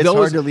around. Like it's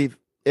hard to leave.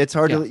 It's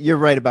hard to. You're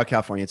right about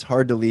California. It's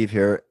hard to leave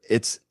here.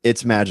 It's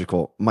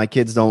magical. My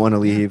kids don't want to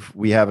leave.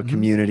 We have a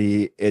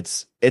community.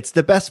 It's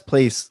the best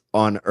place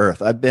on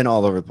earth. I've been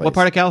all over the place. What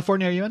part of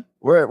California are you in?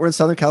 We're in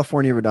Southern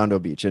California, Redondo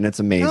Beach, and it's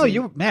amazing.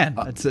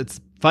 Oh,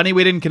 it's funny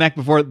we didn't connect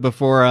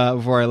before I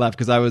left,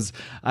 because I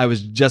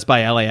was just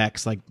by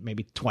LAX, like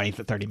maybe 20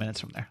 to 30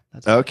 minutes from there.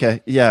 That's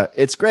okay. Yeah,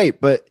 it's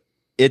great, but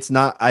it's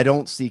not. I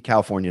don't see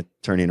California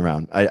turning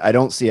around. I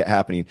don't see it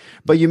happening.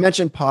 But you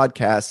mentioned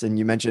podcasts, and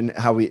you mentioned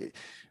how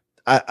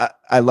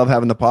I love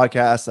having the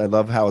podcast. I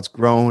love how it's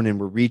grown and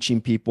we're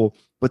reaching people,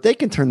 but they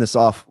can turn this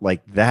off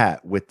like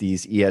that with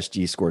these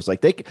ESG scores.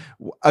 Like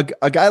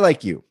a guy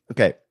like you,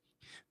 okay,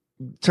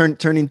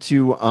 turning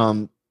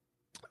to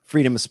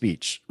freedom of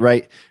speech,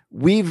 right?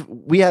 We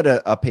had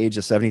a page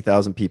of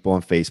 70,000 people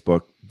on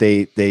Facebook.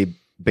 They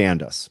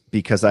banned us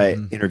because I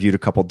interviewed a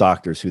couple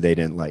doctors who they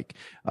didn't like.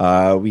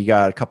 We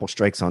got a couple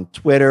strikes on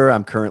Twitter.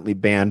 I'm currently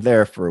banned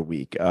there for a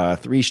week.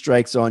 3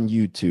 strikes on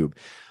YouTube.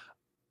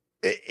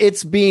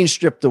 It's being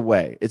stripped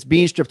away.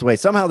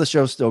 Somehow the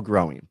show's still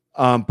growing,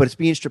 but it's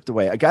being stripped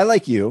away. A guy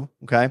like you,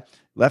 okay,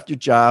 left your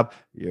job.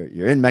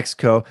 You're in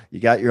Mexico. You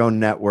got your own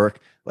network.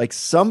 Like,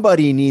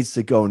 somebody needs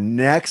to go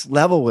next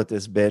level with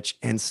this bitch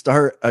and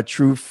start a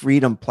true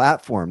freedom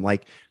platform.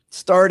 Like,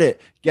 start it.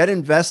 Get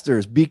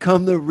investors.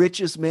 Become the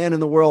richest man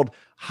in the world.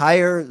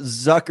 Hire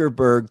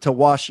Zuckerberg to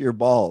wash your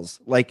balls.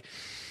 Like,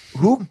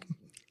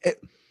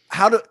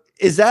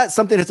 is that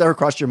something that's ever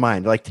crossed your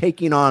mind? Like,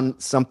 taking on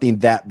something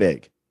that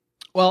big?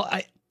 Well,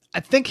 I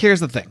think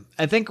here's the thing.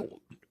 I think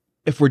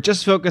if we're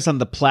just focused on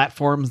the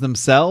platforms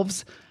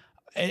themselves,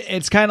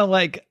 it's kind of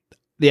like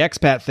the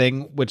expat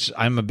thing, which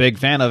I'm a big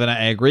fan of and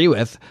I agree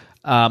with.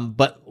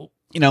 But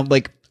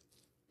like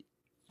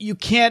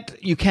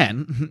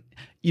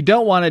you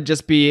don't want to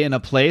just be in a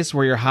place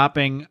where you're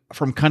hopping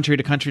from country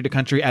to country to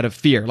country out of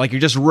fear. Like,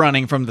 you're just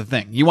running from the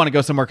thing. You want to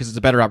go somewhere because it's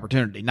a better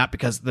opportunity, not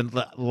because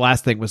the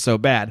last thing was so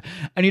bad.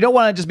 And you don't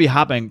want to just be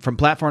hopping from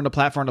platform to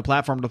platform to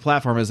platform to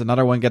platform as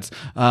another one gets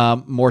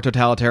more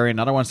totalitarian.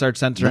 Another one starts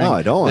censoring no,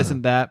 I don't this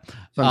and that.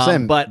 So I'm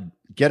saying, but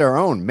get our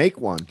own, make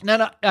one.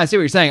 No, I see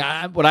what you're saying.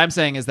 What I'm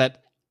saying is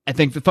that I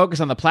think the focus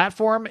on the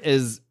platform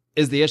is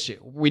the issue.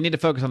 We need to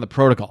focus on the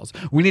protocols.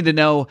 We need to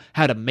know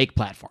how to make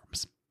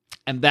platforms.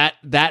 And that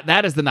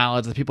is the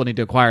knowledge that people need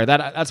to acquire.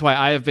 That's why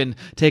I have been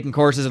taking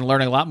courses and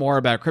learning a lot more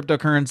about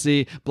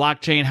cryptocurrency,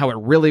 blockchain, how it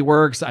really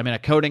works. I'm in a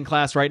coding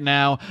class right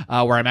now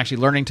where I'm actually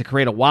learning to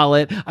create a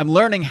wallet. I'm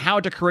learning how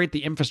to create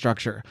the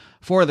infrastructure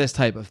for this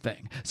type of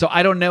thing. So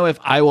I don't know if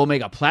I will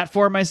make a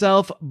platform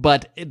myself,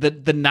 but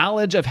the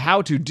knowledge of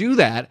how to do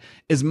that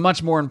is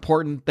much more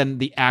important than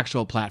the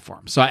actual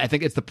platform. So I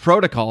think it's the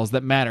protocols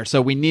that matter.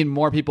 So we need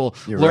more people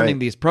learning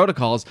these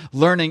protocols,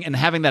 learning and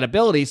having that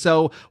ability.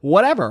 So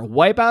whatever,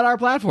 wipe out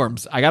our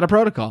platforms. I got a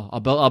protocol. I'll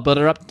build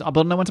it up. I'll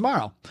build a new one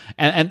tomorrow.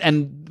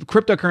 And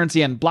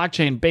cryptocurrency and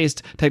blockchain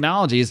based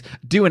technologies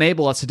do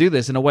enable us to do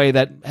this in a way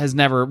that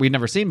we've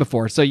never seen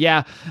before. So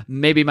yeah,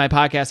 maybe my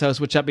podcast host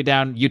would shut me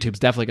down. YouTube's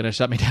definitely going to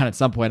shut me down at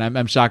some point.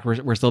 I'm shocked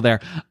we're still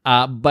there.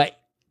 But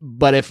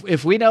But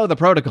if we know the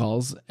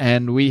protocols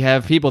and we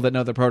have people that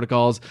know the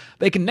protocols,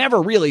 they can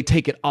never really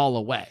take it all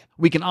away.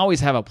 We can always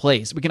have a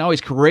place. We can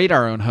always create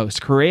our own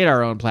host, create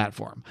our own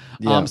platform.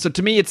 Yeah. So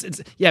to me,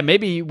 it's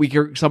maybe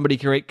somebody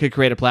could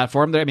create a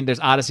platform. I mean, there's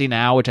Odyssey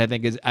now, which I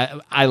think is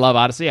I love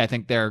Odyssey. I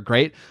think they're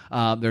great.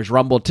 There's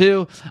Rumble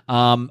too.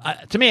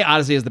 To me,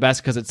 Odyssey is the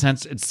best because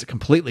it's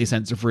completely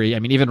censor free. I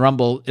mean, even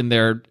Rumble in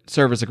their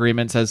service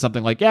agreement says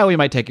something like, "Yeah, we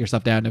might take your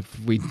stuff down if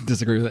we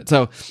disagree with it."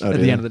 So at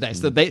the end of the day,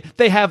 so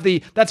they have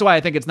the. That's why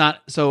I think it's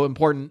not so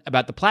important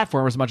about the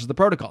platform as much as the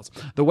protocols.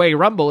 The way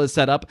Rumble is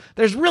set up,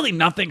 there's really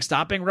nothing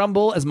stopping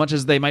Rumble, as much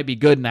as they might be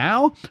good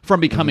now,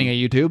 from becoming a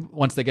YouTube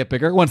once they get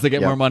bigger, once they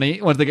get more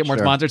money, once they get more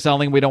sponsors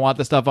selling. We don't want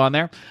the stuff on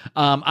there.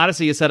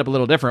 Odyssey is set up a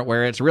little different,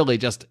 where it's really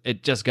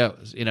it just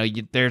goes.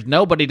 There's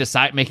nobody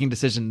making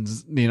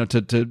decisions.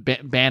 To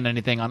ban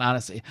anything on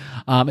Odyssey.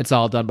 It's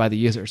all done by the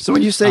users. So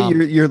when you say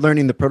you're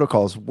learning the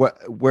protocols,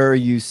 where are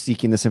you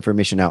seeking this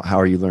information out? How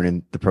are you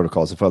learning the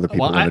protocols if other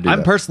people want to do that?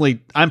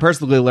 I'm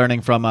personally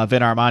learning from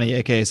Vin Armani,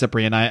 aka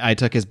Cyprian. I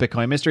took his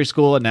Bitcoin Mystery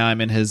School, and now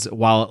I'm in his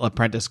Wallet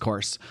Apprentice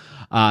course.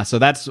 So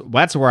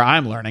that's where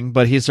I'm learning,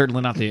 but he's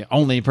certainly not the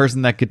only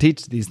person that could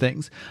teach these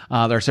things.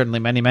 There are certainly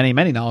many, many,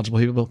 many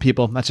knowledgeable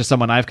people. That's just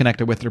someone I've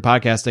connected with through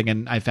podcasting,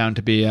 and I found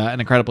to be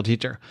an incredible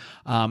teacher.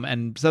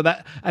 And so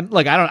that I'm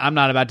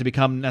not about to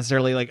become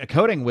necessarily like a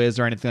coding whiz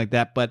or anything like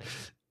that, but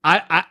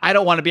I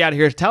don't want to be out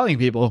here telling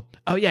people,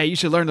 oh yeah, you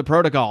should learn the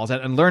protocols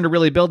and learn to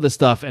really build this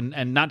stuff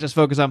and not just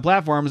focus on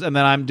platforms. And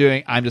then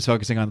I'm just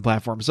focusing on the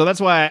platform. So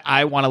that's why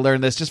I want to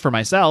learn this just for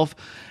myself.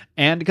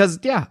 And because,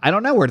 I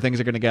don't know where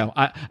things are going to go.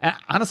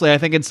 Honestly, I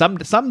think in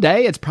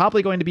someday it's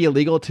probably going to be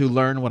illegal to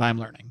learn what I'm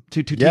learning,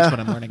 to teach what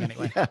I'm learning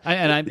anyway.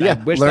 I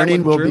wish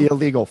learning will be true.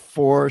 illegal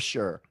for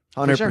sure.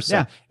 100%. Sure,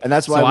 yeah. And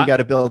that's why we got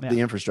to build the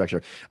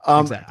infrastructure.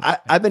 Exactly.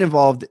 I've been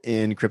involved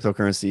in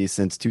cryptocurrency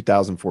since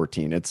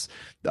 2014. It's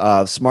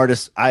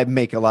smartest. I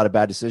make a lot of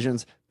bad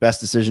decisions.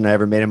 Best decision I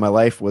ever made in my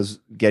life was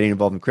getting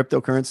involved in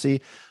cryptocurrency.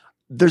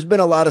 There's been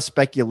a lot of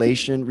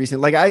speculation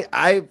recently. Like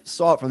I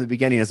saw it from the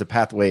beginning as a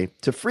pathway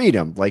to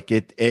freedom. Like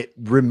it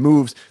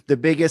removes the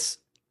biggest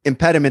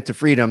impediment to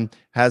freedom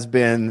has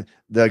been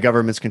the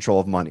government's control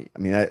of money. I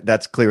mean,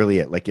 that's clearly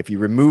it. Like if you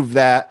remove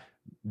that,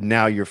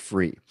 now you're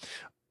free.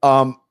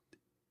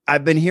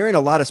 I've been hearing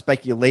a lot of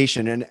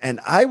speculation, and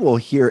I will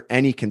hear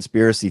any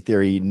conspiracy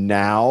theory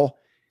now,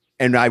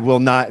 and I will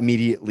not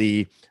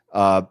immediately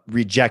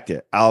reject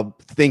it. I'll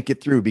think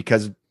it through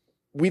because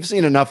we've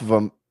seen enough of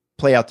them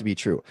play out to be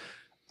true.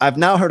 I've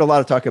now heard a lot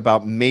of talk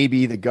about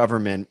maybe the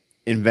government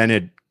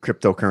invented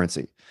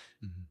cryptocurrency.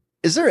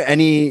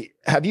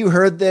 Have you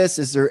heard this?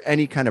 Is there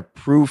any kind of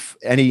proof,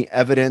 any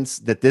evidence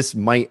that this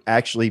might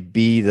actually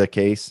be the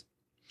case?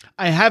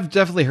 I have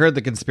definitely heard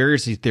the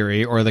conspiracy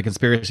theory, or the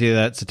conspiracy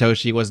that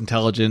Satoshi was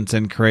intelligent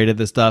and created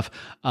this stuff.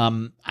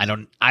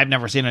 I've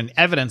never seen any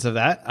evidence of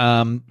that.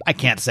 I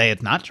can't say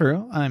it's not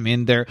true. I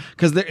mean, they're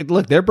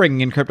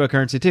bringing in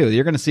cryptocurrency too.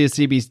 You're going to see a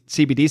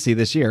CBDC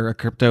this year, a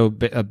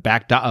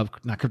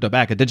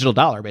digital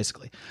dollar,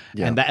 basically.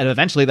 Yeah. And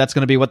eventually that's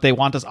going to be what they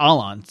want us all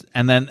on.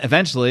 And then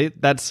eventually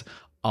that's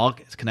all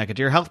connected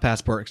to your health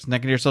passport,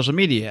 connected to your social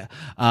media.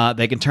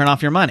 They can turn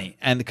off your money.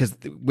 And because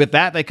with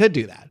that, they could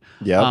do that.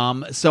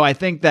 Yeah. So I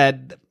think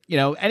that,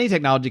 any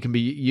technology can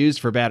be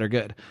used for bad or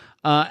good.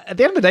 At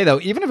the end of the day,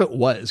 though, even if it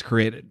was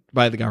created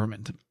by the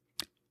government,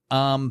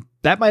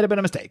 that might have been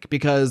a mistake,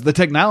 because the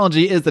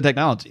technology is the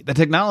technology. The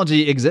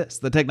technology exists.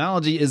 The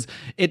technology is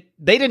it.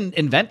 They didn't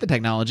invent the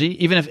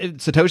technology, even if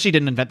Satoshi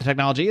didn't invent the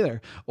technology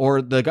either, or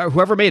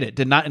whoever made it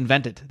did not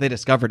invent it. They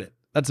discovered it.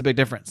 That's a big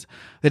difference.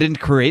 They didn't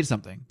create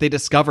something. They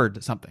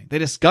discovered something. They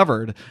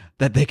discovered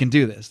that they can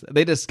do this.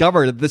 They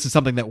discovered that this is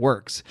something that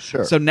works.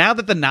 Sure. So now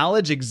that the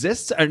knowledge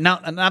exists, or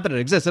not that it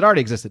exists, it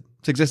already existed.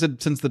 It's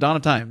existed since the dawn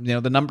of time.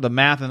 The number, the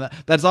math, and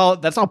that's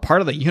all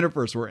part of the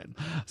universe we're in.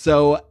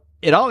 So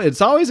it's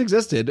always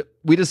existed.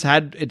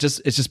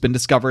 It's just been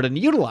discovered and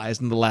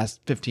utilized in the last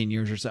 15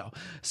 years or so.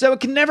 So it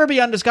can never be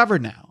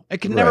undiscovered now.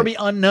 It can never be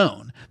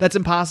unknown. That's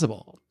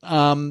impossible.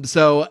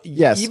 So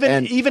yes,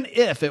 even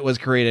if it was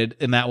created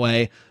in that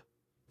way,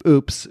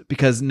 oops,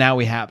 because now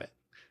we have it.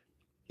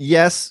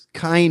 Yes,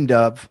 kind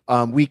of.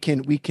 We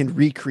can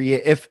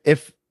recreate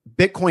if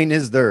Bitcoin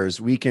is theirs,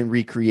 we can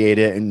recreate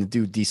it and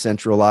do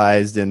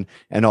decentralized and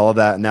all of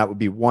that, and that would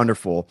be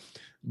wonderful.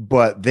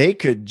 But they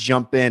could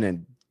jump in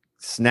and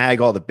snag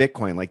all the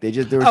Bitcoin, like they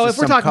just. If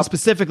we're talking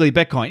specifically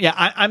Bitcoin, yeah,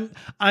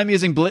 I'm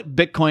using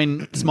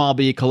Bitcoin small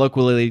b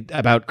colloquially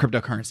about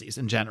cryptocurrencies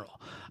in general.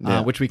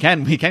 Yeah. Which we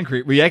can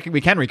recreate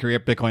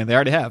Bitcoin. They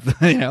already have.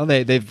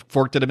 They've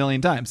forked it a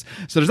million times.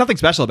 So there's nothing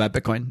special about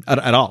Bitcoin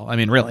at all. I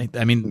mean, really.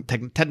 I mean,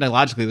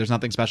 technologically, there's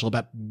nothing special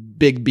about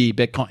Big B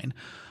Bitcoin.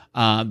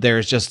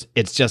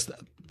 It's just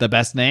the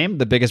best name,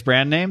 the biggest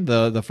brand name,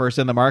 the first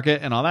in the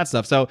market, and all that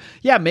stuff. So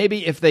yeah,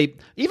 maybe if they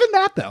even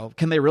that though,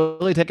 can they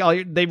really take all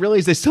your? They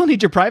realize they still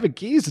need your private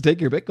keys to take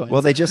your Bitcoin.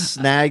 Well, they just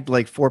snagged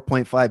like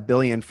 4.5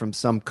 billion from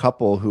some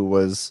couple who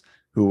was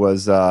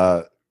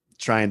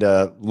trying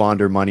to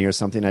launder money or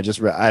something.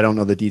 I don't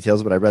know the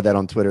details, but I read that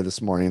on Twitter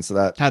this morning. So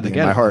that how'd they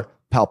get my heart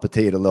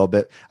palpitate a little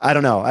bit. I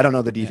don't know. I don't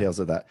know the details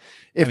of that.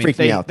 It freaked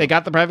me out. They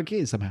got the private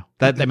keys somehow.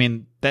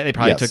 They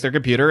probably took their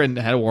computer and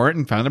had a warrant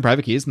and found the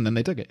private keys, and then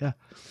they took it. Yeah.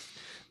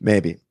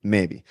 Maybe.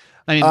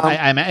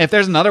 I mean, if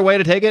there's another way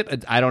to take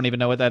it, I don't even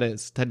know what that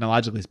is,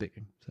 technologically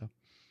speaking. So,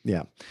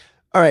 yeah.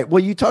 All right.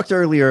 Well, you talked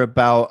earlier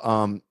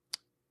about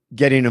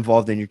getting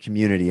involved in your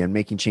community and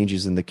making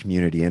changes in the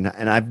community. And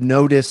I've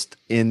noticed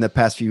in the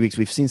past few weeks,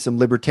 we've seen some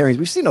libertarians.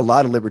 We've seen a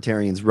lot of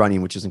libertarians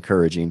running, which is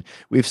encouraging.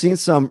 We've seen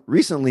some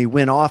recently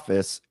win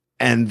office,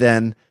 and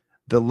then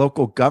the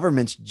local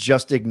governments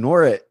just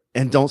ignore it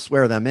and don't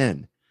swear them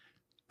in.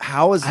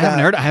 How is that? I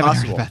haven't heard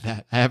about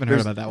that. I haven't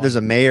heard about that one. There's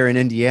a mayor in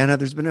Indiana.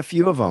 There's been a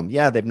few of them.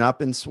 Yeah, they've not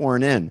been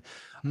sworn in.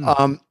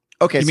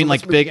 Okay. You mean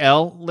like big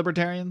L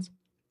libertarians?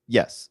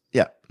 Yes.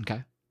 Yeah.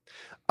 Okay.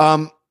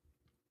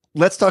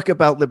 Let's talk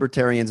about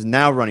libertarians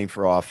now running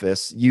for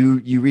office. You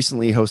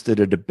recently hosted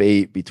a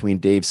debate between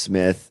Dave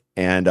Smith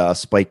and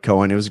Spike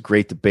Cohen. It was a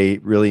great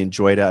debate. Really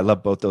enjoyed it. I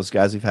love both those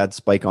guys. We've had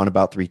Spike on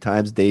about 3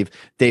 times.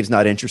 Dave's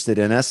not interested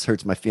in us.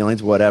 Hurts my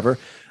feelings. Whatever.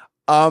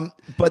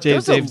 But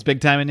Dave's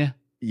big time in you.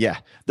 Yeah,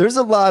 there's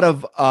a lot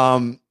of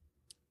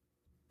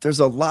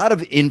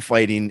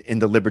infighting in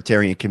the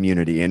libertarian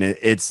community, and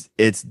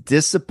it's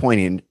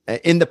disappointing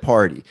in the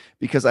party,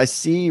 because I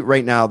see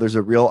right now there's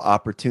a real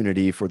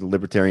opportunity for the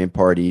Libertarian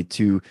Party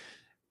to.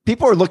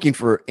 People are looking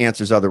for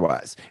answers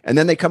otherwise, and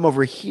then they come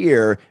over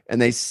here and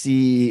they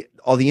see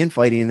all the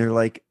infighting, and they're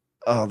like,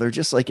 oh, they're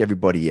just like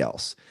everybody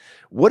else.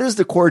 What is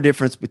the core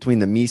difference between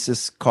the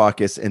Mises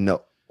Caucus and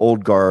the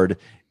Old Guard,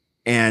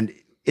 and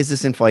is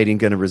this infighting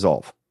going to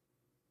resolve?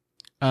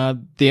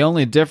 The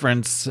only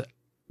difference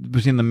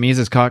between the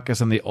Mises Caucus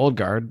and the Old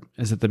Guard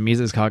is that the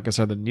Mises Caucus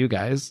are the new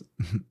guys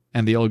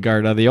and the Old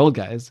Guard are the old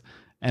guys.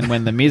 And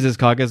when the Mises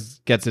Caucus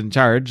gets in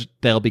charge,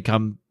 they'll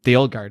become the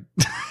Old Guard.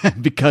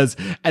 Because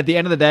at the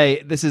end of the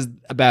day, this is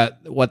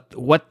about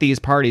what these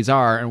parties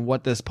are and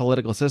what this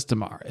political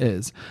system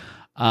is.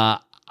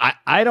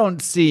 I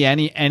don't see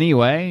any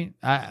way,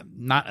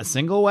 not a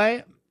single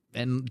way,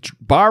 and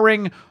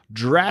barring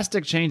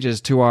drastic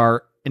changes to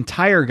our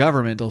entire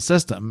governmental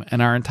system and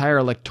our entire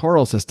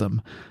electoral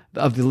system,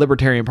 of the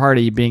Libertarian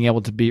Party being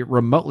able to be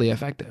remotely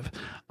effective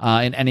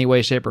in any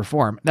way, shape, or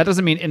form. That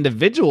doesn't mean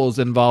individuals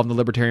involved in the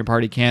Libertarian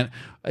Party can't.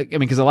 I mean,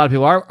 because a lot of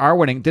people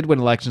did win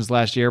elections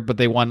last year, but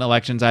they won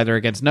elections either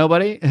against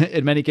nobody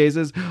in many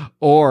cases,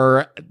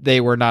 or they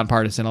were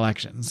nonpartisan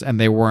elections and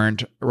they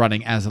weren't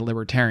running as a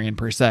libertarian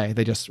per se.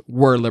 They just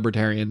were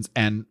libertarians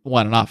and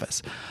won an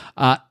office.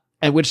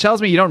 And which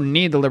tells me you don't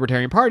need the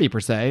Libertarian Party per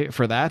se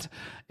for that.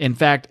 In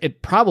fact,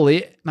 it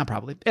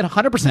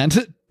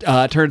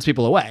 100% turns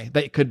people away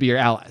that could be your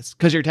allies.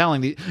 Because you're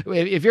telling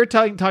if you're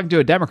talking to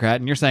a Democrat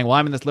and you're saying, well,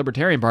 I'm in this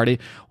Libertarian Party,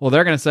 well,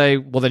 they're going to say,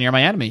 well, then you're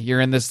my enemy. You're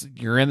in this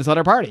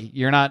other party.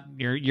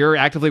 You're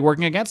actively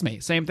working against me.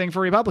 Same thing for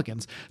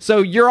Republicans. So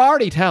you're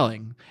already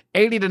telling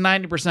 80 to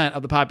 90%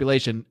 of the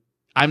population,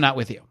 I'm not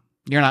with you.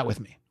 You're not with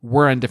me.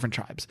 We're in different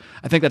tribes.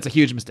 I think that's a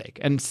huge mistake.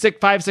 And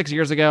 5-6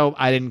 years ago,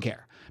 I didn't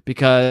care.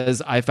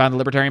 Because I found the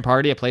Libertarian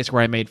Party a place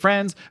where I made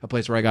friends, a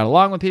place where I got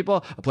along with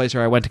people, a place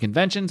where I went to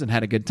conventions and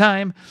had a good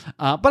time.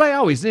 But I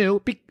always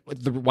knew.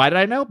 Why did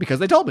I know? Because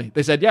they told me.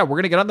 They said, yeah, we're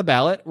going to get on the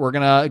ballot. We're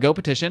going to go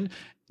petition.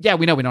 Yeah,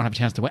 we know we don't have a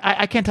chance to win.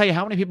 I can't tell you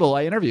how many people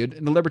I interviewed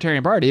in the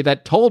Libertarian Party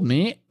that told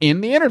me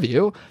in the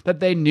interview that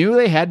they knew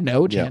they had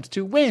no chance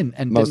to win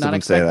and did not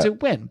expect to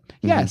win.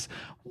 Mm-hmm. Yes.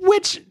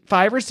 Which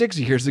 5 or 6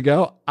 years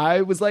ago,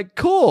 I was like,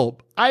 cool.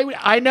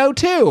 I know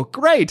too.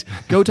 Great.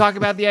 Go talk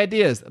about the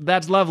ideas.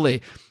 That's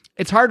lovely.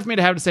 It's hard for me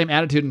to have the same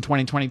attitude in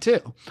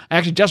 2022. I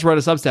actually just wrote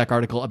a Substack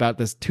article about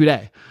this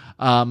today.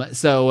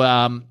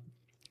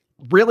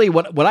 Really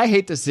what I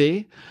hate to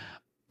see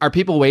are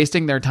people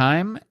wasting their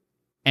time,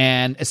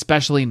 and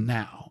especially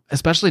now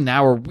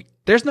where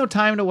there's no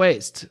time to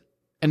waste.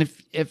 And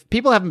if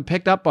people haven't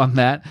picked up on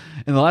that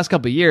in the last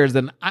couple of years,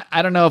 then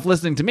I don't know if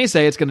listening to me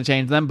say it's going to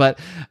change them, but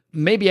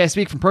maybe I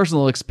speak from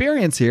personal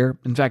experience here.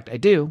 In fact, I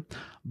do.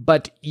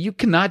 But you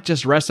cannot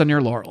just rest on your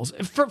laurels.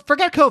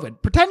 Forget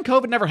COVID. Pretend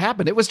COVID never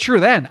happened. It was true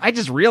then. I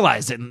just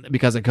realized it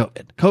because of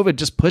COVID. COVID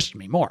just pushed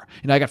me more.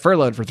 I got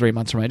furloughed for 3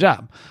 months from my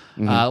job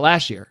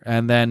last year.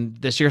 And then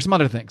this year, some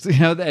other things.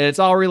 It's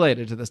all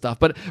related to this stuff.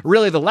 But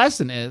really, the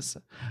lesson is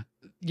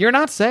you're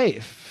not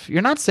safe.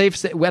 You're not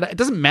safe. It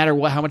doesn't matter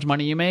how much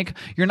money you make.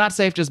 You're not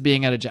safe just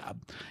being at a job.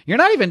 You're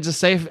not even just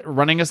safe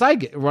running a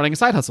side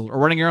hustle or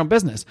running your own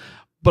business.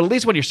 But at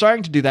least when you're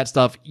starting to do that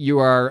stuff, you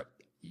are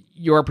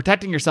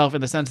protecting yourself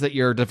in the sense that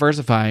you're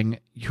diversifying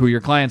who your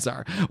clients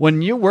are.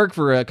 When you work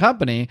for a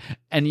company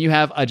and you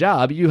have a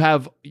job,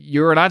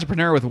 you're an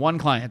entrepreneur with one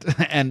client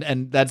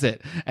and that's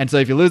it. And so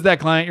if you lose that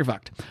client, you're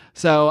fucked.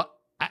 So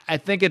I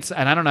think it's,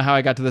 and I don't know how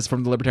I got to this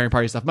from the Libertarian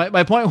Party stuff.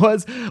 My point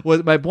was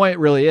my point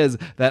really is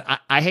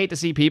that I hate to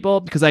see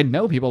people, because I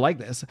know people like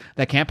this,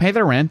 that can't pay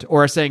their rent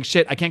or are saying,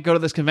 shit, I can't go to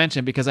this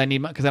convention because I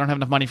don't have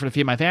enough money to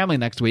feed my family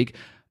next week.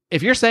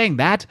 If you're saying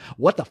that,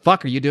 what the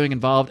fuck are you doing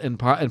involved in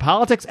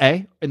politics?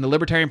 In the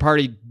Libertarian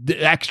Party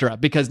extra,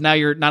 because now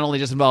you're not only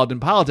just involved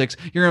in politics,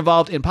 you're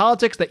involved in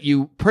politics that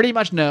you pretty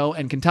much know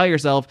and can tell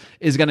yourself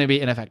is going to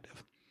be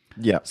ineffective.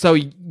 Yeah. So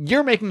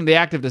you're making the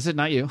active decision,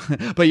 not you,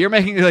 but you're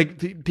making,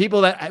 like,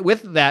 people that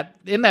with that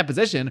in that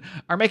position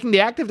are making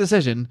the active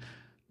decision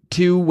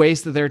to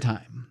waste their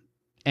time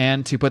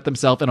and to put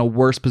themselves in a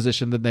worse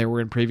position than they were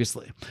in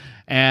previously.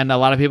 And a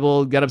lot of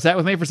people get upset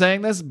with me for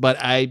saying this, but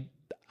I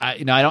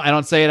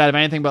don't say it out of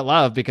anything but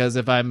love, because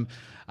if I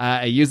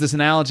used this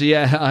analogy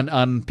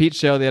on Pete's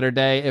show the other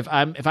day. If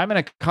I'm in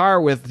a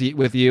car with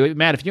you,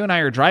 Matt, if you and I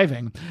are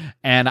driving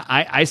and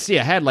I see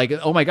ahead, like,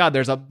 oh my God,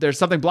 there's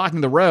something blocking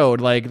the road,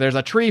 like there's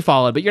a tree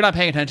fallen, but you're not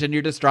paying attention.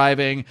 You're just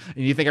driving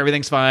and you think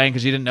everything's fine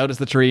because you didn't notice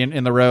the tree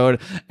in the road,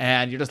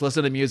 and you're just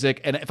listening to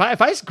music. And if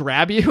I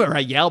grab you or I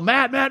yell,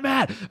 Matt,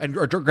 and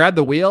or grab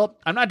the wheel,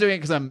 I'm not doing it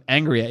because I'm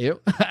angry at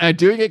you. I'm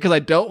doing it because I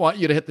don't want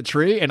you to hit the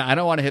tree, and I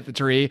don't want to hit the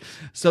tree.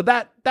 So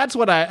that's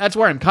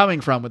where I'm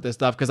coming from with this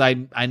stuff, because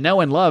I know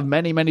and love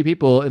many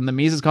people in the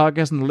Mises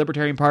Caucus and the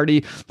Libertarian Party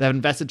that have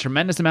invested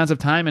tremendous amounts of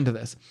time into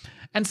this.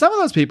 And some of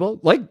those people,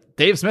 like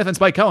Dave Smith and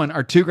Spike Cohen,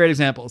 are two great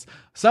examples.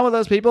 Some of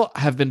those people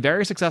have been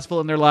very successful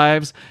in their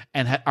lives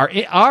and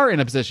are in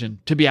a position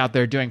to be out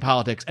there doing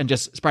politics and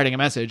just spreading a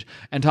message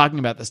and talking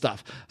about this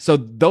stuff. So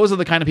those are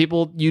the kind of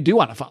people you do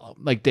want to follow,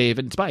 like Dave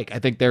and Spike. I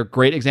think they're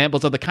great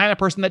examples of the kind of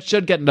person that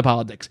should get into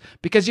politics,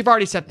 because you've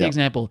already set the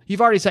example.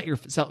 You've already set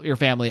your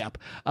family up.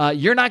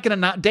 You're not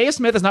going to Dave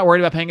Smith is not worried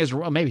about paying his,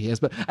 well, maybe he is,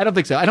 but I don't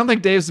think so. I don't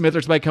think Dave Smith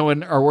or Spike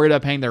Cohen are worried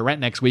about paying their rent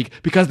next week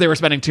because they were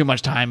spending too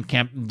much time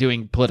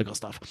doing political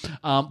stuff.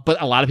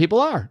 But a lot of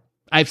people are.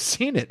 I've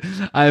seen it.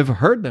 I've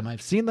heard them.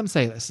 I've seen them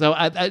say this. So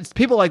it's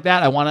people like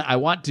that. I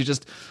want to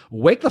just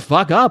wake the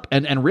fuck up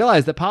and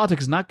realize that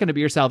politics is not going to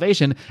be your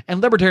salvation,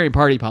 and Libertarian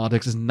Party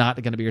politics is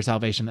not going to be your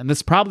salvation. And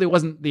this probably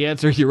wasn't the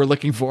answer you were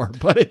looking for,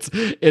 but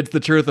it's the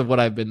truth of what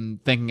I've been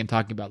thinking and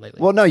talking about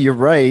lately. Well, no, you're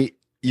right.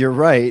 You're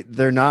right.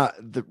 They're not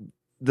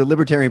the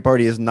Libertarian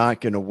Party is not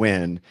going to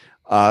win.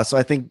 So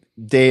I think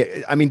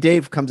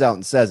Dave comes out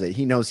and says it.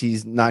 He knows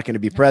he's not going to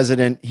be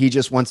president. He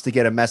just wants to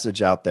get a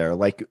message out there.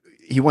 Like,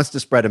 he wants to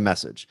spread a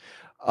message.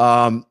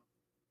 But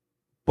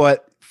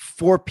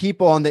for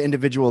people on the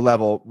individual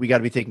level, we got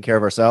to be taking care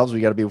of ourselves.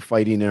 We got to be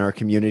fighting in our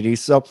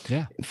communities. So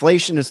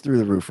inflation is through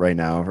the roof right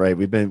now, right?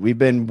 We've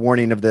been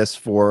warning of this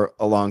for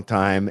a long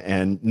time,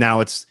 and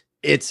now it's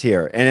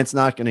here, and it's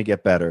not going to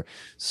get better.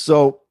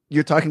 So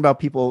you're talking about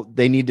people,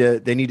 they need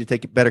to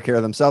take better care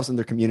of themselves and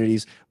their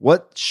communities.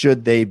 What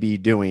should they be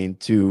doing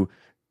to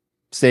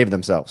save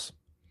themselves?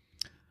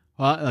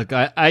 Well, look,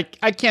 I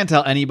can't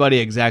tell anybody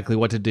exactly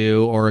what to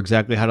do or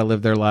exactly how to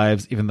live their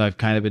lives, even though I've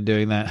kind of been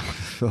doing that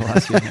for the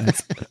last few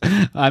minutes.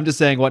 I'm just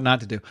saying what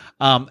not to do.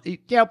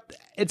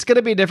 It's going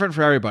to be different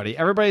for everybody.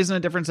 Everybody's in a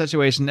different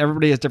situation.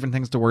 Everybody has different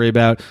things to worry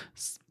about.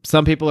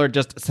 Some people are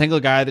just a single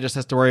guy that just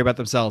has to worry about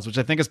themselves, which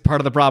I think is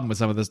part of the problem with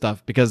some of this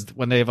stuff, because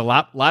when they have a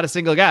lot of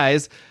single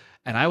guys,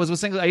 and I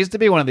used to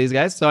be one of these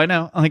guys, so I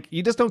know, like,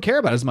 you just don't care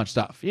about as much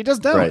stuff. You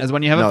just don't, as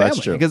when you have a family. That's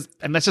true.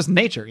 And that's just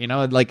nature,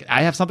 like,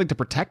 I have something to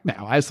protect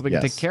now. I have something to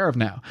take care of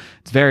now.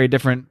 It's a very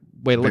different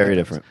way to look at it. Very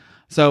different.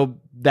 So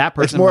that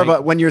person, it's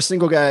more when you're a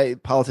single guy,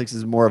 politics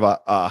is more of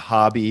a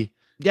hobby.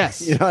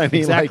 Yes. You know what I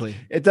mean? Exactly.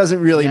 Like, it doesn't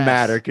really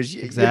matter, because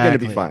you're going to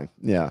be fine.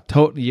 Yeah.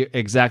 Totally. You're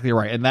exactly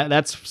right. And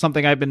that's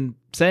something I've been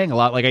saying a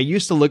lot. Like, I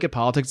used to look at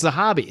politics as a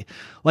hobby.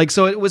 Like,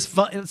 so it was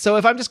fun. So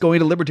if I'm just going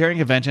to libertarian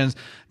conventions,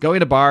 going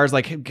to bars,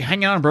 like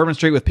hanging out on Bourbon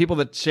Street with people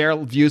that share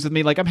views with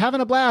me, like, I'm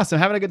having a blast. I'm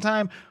having a good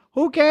time.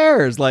 Who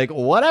cares? Like,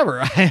 whatever.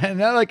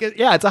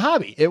 It's a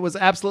hobby. It was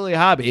absolutely a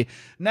hobby.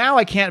 Now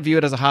I can't view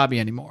it as a hobby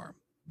anymore,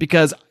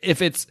 because if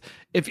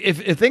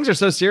things are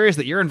so serious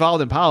that you're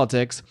involved in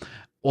politics,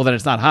 well, then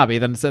it's not a hobby,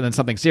 then it's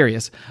something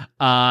serious.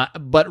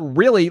 But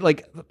really,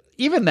 like,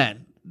 even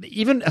then,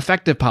 even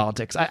effective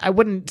politics, I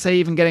wouldn't say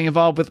even getting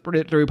involved with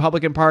the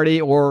Republican Party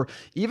or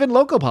even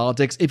local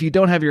politics if you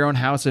don't have your own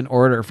house in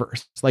order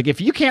first. Like, if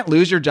you can't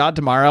lose your job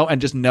tomorrow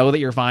and just know that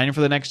you're fine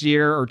for the next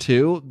year or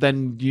two,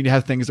 then you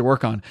have things to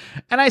work on.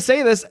 And I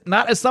say this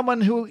not as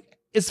someone who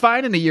is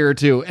fine in a year or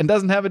two and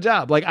doesn't have a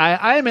job. Like,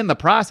 I am in the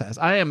process.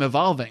 I am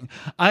evolving.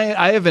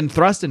 I have been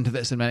thrust into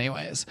this in many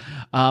ways.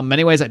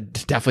 Many ways I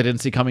definitely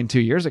didn't see coming 2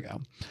 years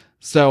ago.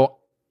 So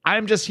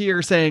I'm just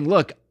here saying,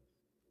 look,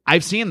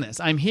 I've seen this.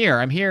 I'm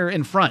here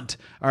in front.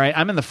 All right.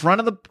 I'm in the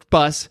front of the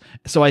bus.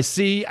 So I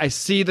see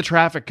the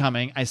traffic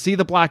coming. I see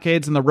the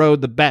blockades in the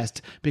road the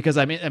best because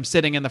I'm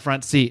sitting in the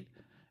front seat.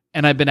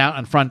 and I've been out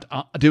in front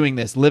doing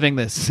this, living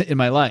this in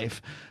my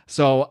life.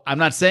 So I'm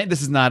not saying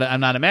I'm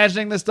not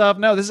imagining this stuff.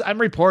 No,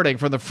 I'm reporting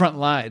from the front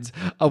lines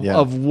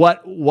of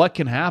what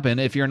can happen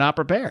if you're not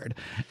prepared.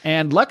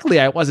 And luckily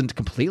I wasn't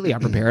completely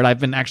unprepared. I've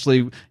been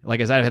actually,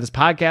 like I said, I've had this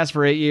podcast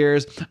for 8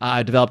 years.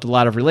 I developed a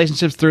lot of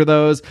relationships through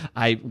those.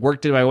 I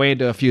worked my way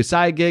into a few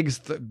side gigs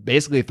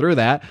basically through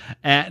that.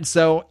 And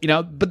so,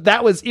 but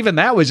that was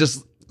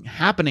just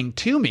happening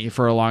to me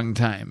for a long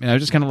time. And I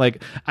was just kind of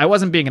like, I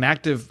wasn't being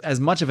as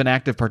much of an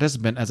active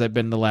participant as I've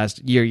been the last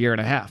year and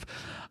a half.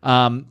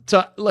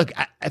 So look,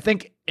 I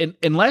think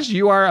unless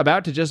you are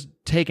about to just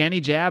take any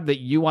jab that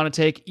you want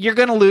to take, you're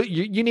going to lose.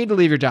 You need to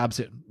leave your job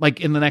soon, like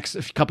in the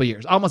next couple of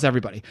years. Almost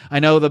everybody. I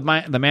know the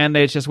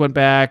mandates just went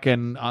back,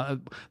 and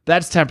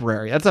that's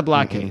temporary. That's a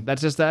blockade.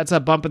 Mm-hmm. That's a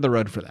bump in the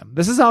road for them.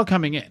 This is all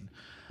coming in.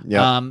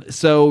 Yeah.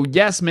 So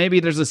yes,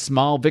 maybe there's a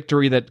small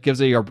victory that gives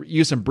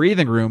you some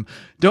breathing room.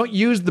 Don't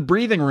use the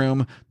breathing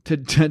room to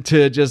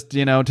just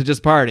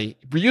party.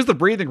 Use the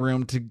breathing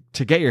room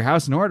to get your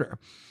house in order.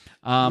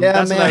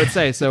 That's what I would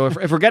say. So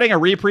if we're getting a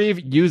reprieve,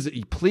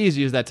 please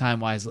use that time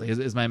wisely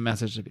is my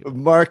message to people.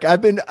 Mark,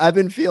 I've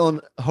been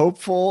feeling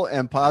hopeful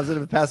and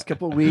positive the past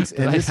couple of weeks,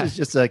 and this is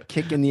just a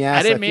kick in the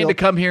ass. I didn't mean to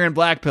come here and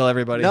blackpill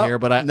everybody here,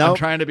 but I'm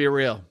trying to be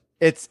real.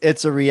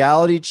 It's a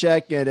reality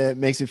check, and it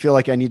makes me feel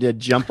like I need to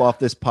jump off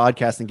this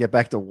podcast and get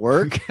back to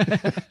work.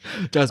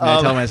 Trust me, I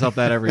tell myself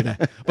that every day.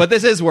 But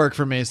this is work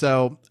for me,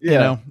 so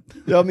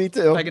No, me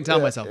too. I can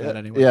tell myself that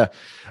anyway.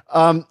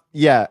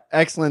 Yeah.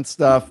 Excellent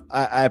stuff.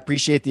 I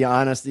appreciate the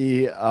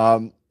honesty.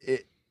 And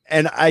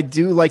I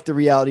do like the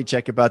reality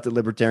check about the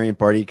Libertarian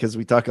Party, because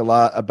we talk a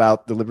lot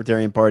about the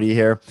Libertarian Party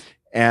here,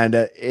 and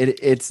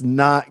it's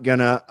not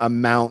gonna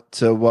amount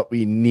to what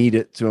we need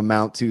it to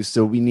amount to.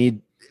 So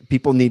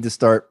people need to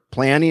start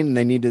planning, and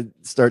they need to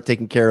start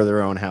taking care of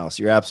their own house.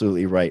 You're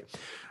absolutely right.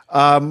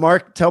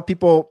 Marc, tell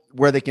people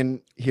where they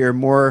can hear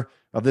more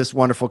of this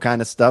wonderful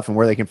kind of stuff and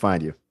where they can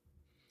find you.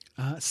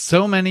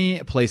 So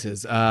many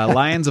places.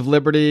 Lions of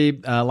Liberty,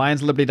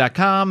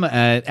 lionsliberty.com,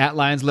 at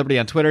Lions Liberty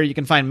on Twitter. You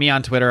can find me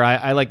on Twitter.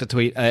 I like to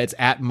tweet. It's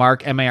at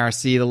Marc,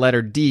 M-A-R-C, the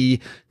letter D,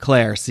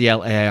 Clair,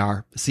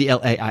 C-L-A-I-R,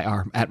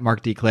 at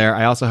Marc D. Clair.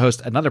 I also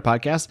host another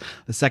podcast,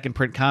 the Second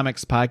Print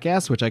Comics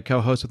podcast, which I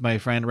co-host with my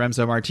friend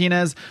Remzo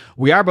Martinez.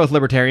 We are both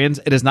libertarians.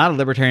 It is not a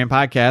libertarian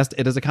podcast.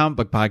 It is a comic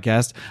book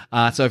podcast.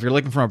 So if you're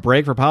looking for a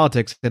break for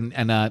politics,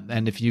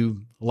 and if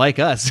you like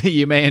us,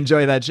 you may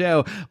enjoy that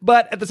show.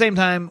 But at the same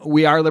time,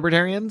 we are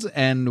libertarians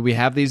and we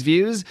have these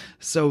views,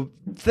 so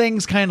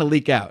things kind of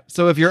leak out.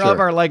 So if you're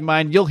of our like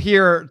mind, you'll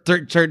hear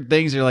certain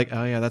things. You're like,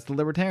 oh yeah, that's the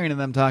libertarian in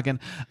them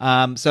talking.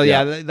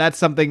 That's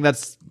something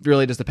that's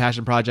really just a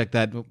passion project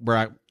that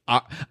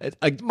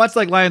much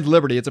like Lions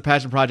Liberty, it's a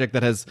passion project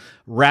that has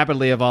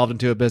rapidly evolved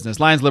into a business.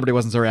 Lions Liberty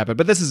wasn't so rapid,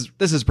 but this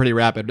is pretty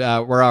rapid.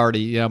 We're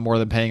already more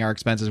than paying our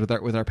expenses with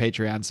our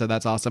Patreon, so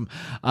that's awesome.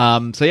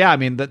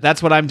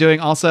 That's what I'm doing.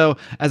 Also,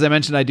 as I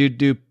mentioned, I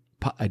do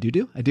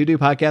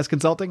podcast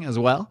consulting as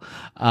well.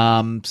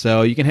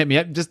 So you can hit me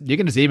up. You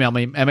can just email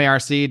me,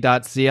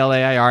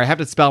 marc.clair. I have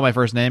to spell my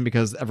first name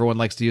because everyone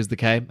likes to use the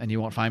K, and you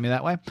won't find me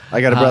that way.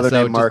 I got a brother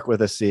named Marc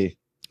with a C.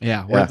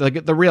 Yeah, we're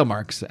the real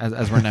Marks,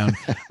 as we're known.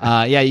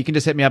 You can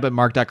just hit me up at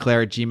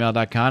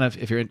marc.clair@gmail.com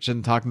if you're interested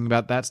in talking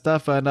about that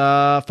stuff, and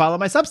follow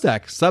my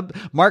Substack,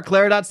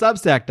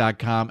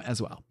 marcclair.substack.com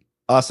as well.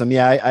 Awesome.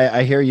 Yeah,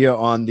 I hear you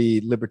on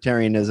the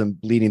libertarianism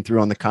bleeding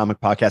through on the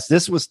comic podcast.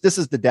 This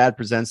is the Dad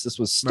Presents. This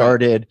was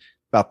started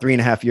about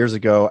 3.5 years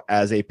ago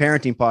as a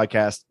parenting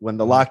podcast. When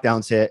the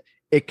lockdowns hit,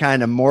 it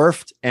kind of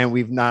morphed, and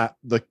we've not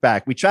looked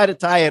back. We try to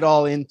tie it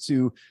all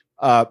into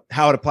how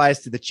it applies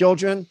to the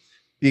children,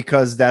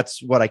 because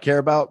that's what I care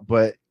about,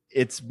 but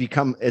it's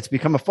become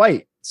a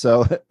fight.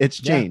 So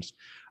it's changed.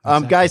 Yeah,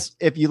 exactly. Guys,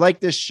 if you like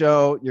this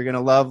show, you're going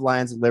to love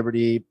Lions of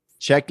Liberty.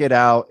 Check it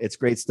out. It's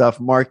great stuff.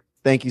 Marc,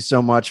 thank you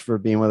so much for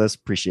being with us.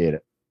 Appreciate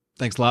it.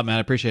 Thanks a lot, man.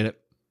 I appreciate it.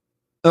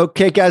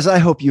 Okay, guys, I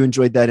hope you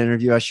enjoyed that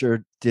interview. I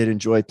sure did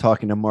enjoy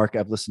talking to Marc.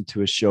 I've listened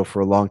to his show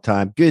for a long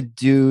time. Good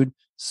dude,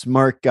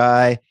 smart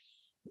guy.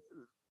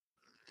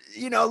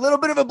 A little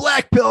bit of a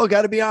black pill,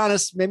 got to be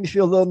honest. Made me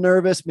feel a little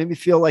nervous. Made me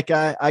feel like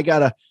I got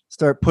to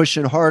start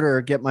pushing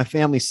harder, get my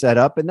family set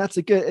up. And that's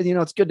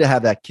it's good to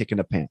have that kick in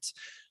the pants.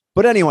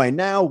 But anyway,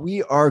 now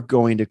we are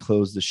going to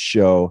close the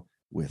show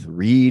with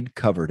Reed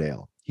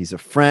Coverdale. He's a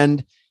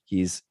friend.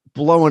 He's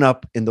blowing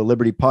up in the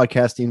Liberty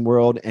podcasting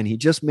world. And he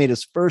just made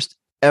his first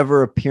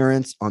ever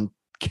appearance on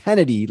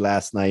Kennedy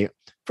last night.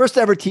 First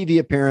ever TV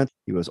appearance.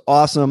 He was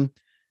awesome.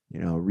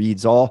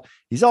 Reed's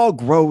he's all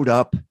growed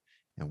up,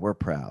 and we're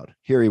proud.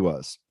 Here he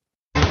was.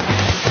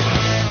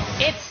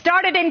 It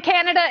started in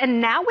Canada,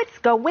 and now it's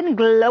going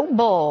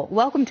global.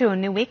 Welcome to a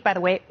new week, by the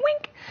way.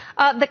 Wink.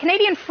 The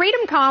Canadian Freedom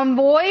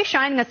Convoy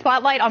shining a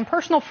spotlight on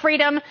personal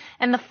freedom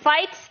and the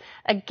fights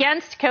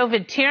against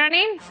COVID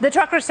tyranny. The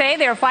truckers say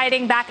they are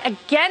fighting back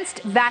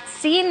against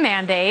vaccine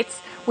mandates,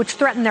 which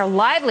threaten their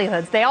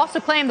livelihoods. They also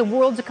claim the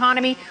world's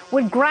economy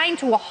would grind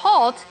to a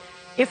halt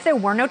if there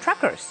were no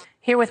truckers.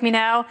 Here with me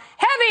now,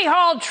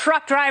 heavy-haul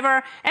truck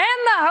driver and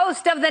the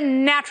host of The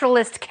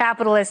Naturalist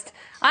Capitalist.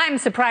 I'm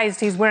surprised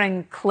he's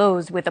wearing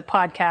clothes with a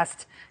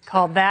podcast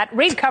called that.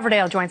 Reed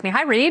Coverdale joins me.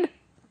 Hi, Reed.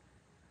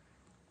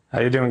 How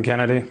you doing,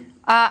 Kennedy?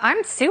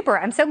 I'm super.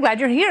 I'm so glad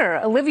you're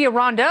here. Olivia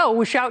Rondeau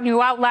was shouting you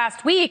out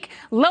last week.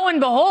 Lo and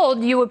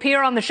behold, you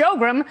appear on the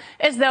showroom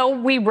as though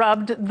we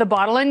rubbed the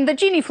bottle and the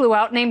genie flew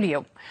out, named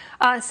you.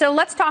 So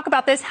let's talk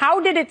about this.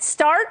 How did it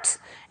start,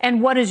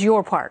 and what is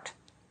your part?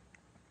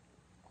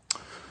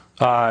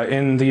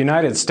 In the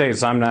United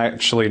States, I'm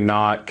actually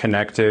not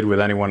connected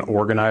with anyone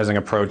organizing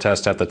a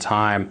protest at the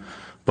time,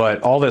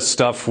 but all this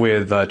stuff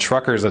with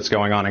truckers that's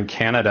going on in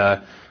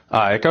Canada,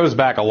 it goes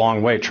back a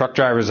long way. Truck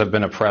drivers have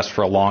been oppressed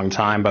for a long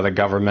time by the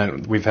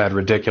government. We've had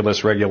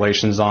ridiculous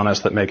regulations on us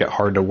that make it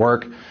hard to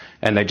work,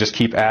 and they just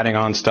keep adding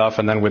on stuff.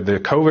 And then with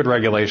the COVID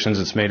regulations,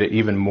 it's made it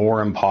even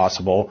more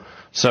impossible.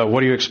 So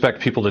what do you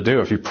expect people to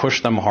do if you push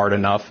them hard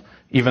enough?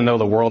 Even though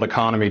the world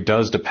economy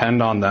does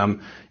depend on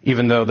them,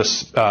 even though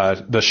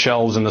the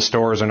shelves in the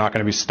stores are not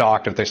going to be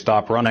stocked if they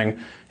stop running,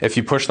 if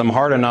you push them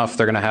hard enough,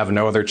 they're going to have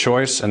no other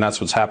choice, and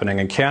that's what's happening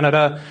in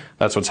Canada.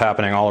 That's what's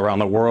happening all around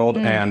the world,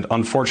 and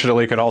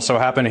unfortunately, it could also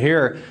happen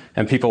here,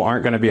 and people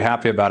aren't going to be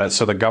happy about it.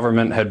 So the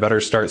government had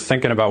better start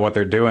thinking about what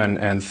they're doing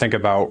and think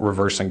about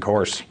reversing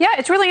course. Yeah,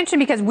 it's really interesting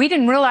because we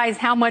didn't realize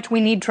how much we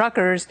need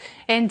truckers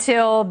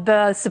until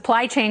the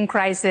supply chain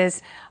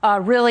crisis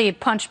really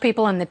punched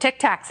people in the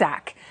tic-tac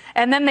sack.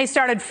 And then they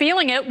started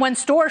feeling it when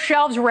store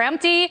shelves were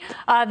empty.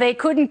 They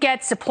couldn't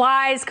get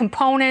supplies,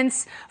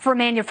 components for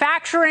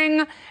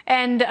manufacturing.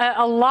 And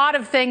a lot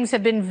of things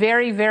have been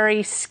very,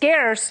 very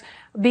scarce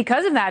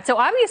because of that. So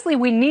obviously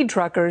we need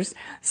truckers.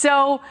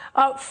 So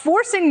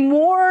forcing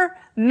more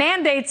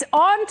mandates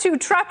onto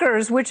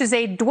truckers, which is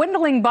a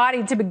dwindling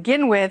body to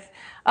begin with,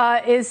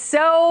 is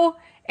so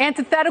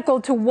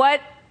antithetical to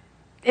what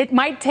it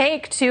might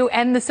take to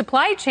end the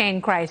supply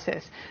chain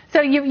crisis. So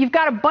you've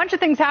got a bunch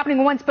of things happening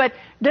at once, but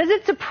does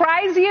it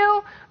surprise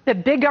you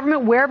that big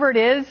government, wherever it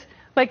is,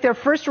 like their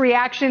first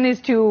reaction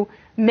is to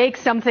make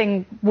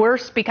something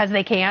worse because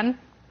they can?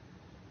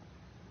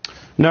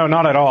 No,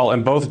 not at all.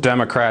 And both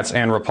Democrats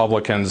and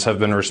Republicans have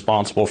been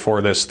responsible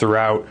for this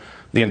throughout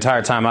the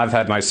entire time I've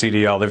had my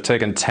CDL. They've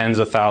taken tens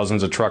of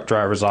thousands of truck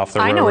drivers off the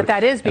road. I know what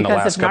that is in the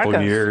because last of couple Narcos,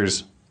 of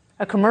years.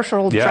 A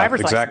commercial driver's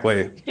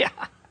exactly. license. Yeah.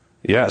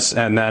 Yes,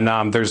 and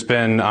then there's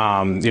been,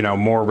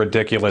 more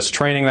ridiculous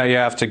training that you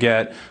have to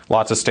get.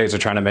 Lots of states are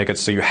trying to make it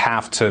so you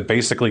have to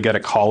basically get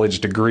a college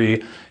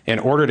degree in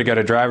order to get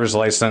a driver's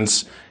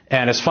license.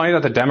 And it's funny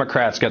that the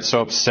Democrats get so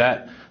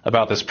upset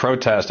about this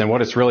protest, and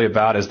what it's really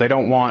about is they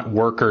don't want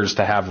workers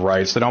to have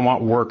rights. They don't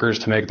want workers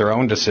to make their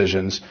own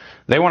decisions.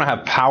 They want to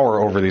have power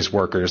over these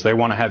workers. They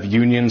want to have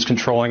unions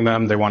controlling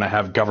them. They want to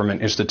have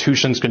government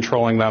institutions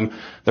controlling them.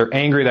 They're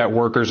angry that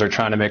workers are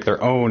trying to make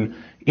their own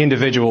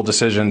individual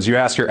decisions. You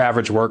ask your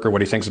average worker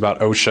what he thinks about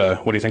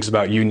OSHA, what he thinks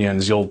about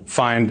unions, you'll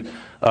find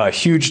a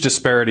huge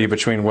disparity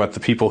between what the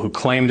people who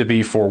claim to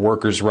be for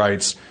workers'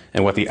 rights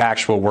and what the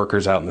actual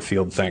workers out in the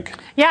field think.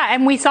 Yeah,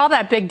 and we saw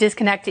that big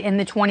disconnect in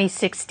the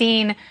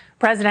 2016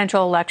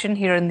 presidential election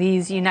here in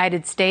these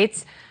United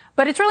States.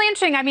 But it's really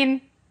interesting. I mean,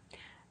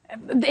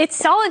 it's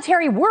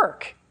solitary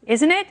work,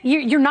 isn't it?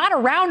 You're not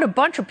around a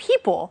bunch of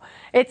people.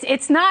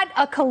 It's not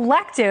a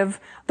collective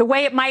the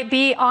way it might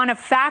be on a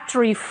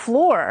factory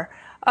floor.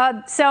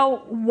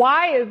 So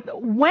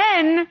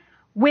when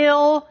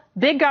will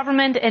big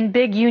government and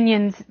big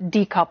unions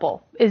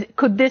decouple?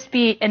 Could this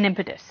be an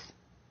impetus?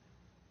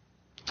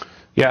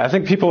 Yeah, I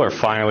think people are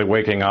finally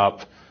waking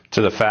up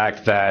to the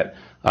fact that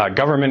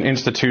government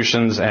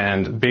institutions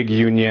and big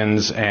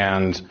unions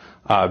and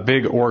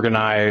big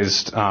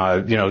organized,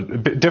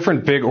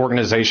 different big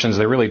organizations,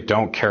 they really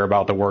don't care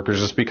about the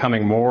workers. It's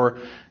becoming more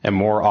and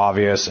more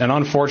obvious. And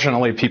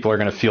unfortunately, people are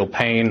going to feel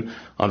pain.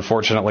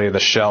 Unfortunately, the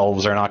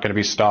shelves are not going to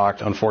be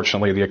stocked.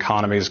 Unfortunately, the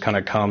economy is going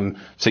to come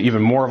to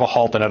even more of a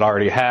halt than it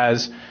already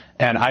has.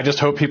 And I just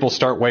hope people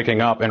start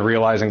waking up and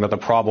realizing that the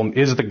problem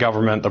is the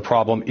government. The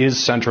problem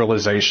is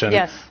centralization.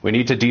 Yes. We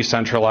need to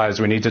decentralize.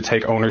 We need to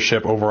take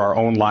ownership over our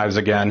own lives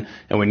again.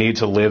 And we need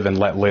to live and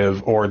let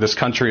live, or this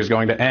country is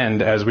going to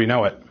end as we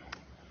know it.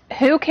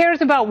 Who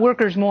cares about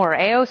workers more,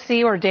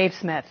 AOC or Dave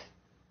Smith?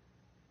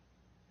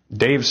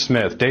 Dave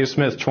Smith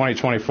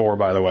 2024,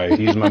 by the way.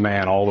 He's my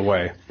man all the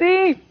way.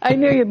 See, I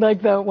knew you'd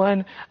like that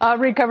one.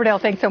 Reed Coverdale,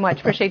 thanks so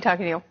much. Appreciate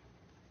talking to you.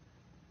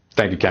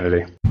 Thank you,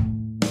 Kennedy.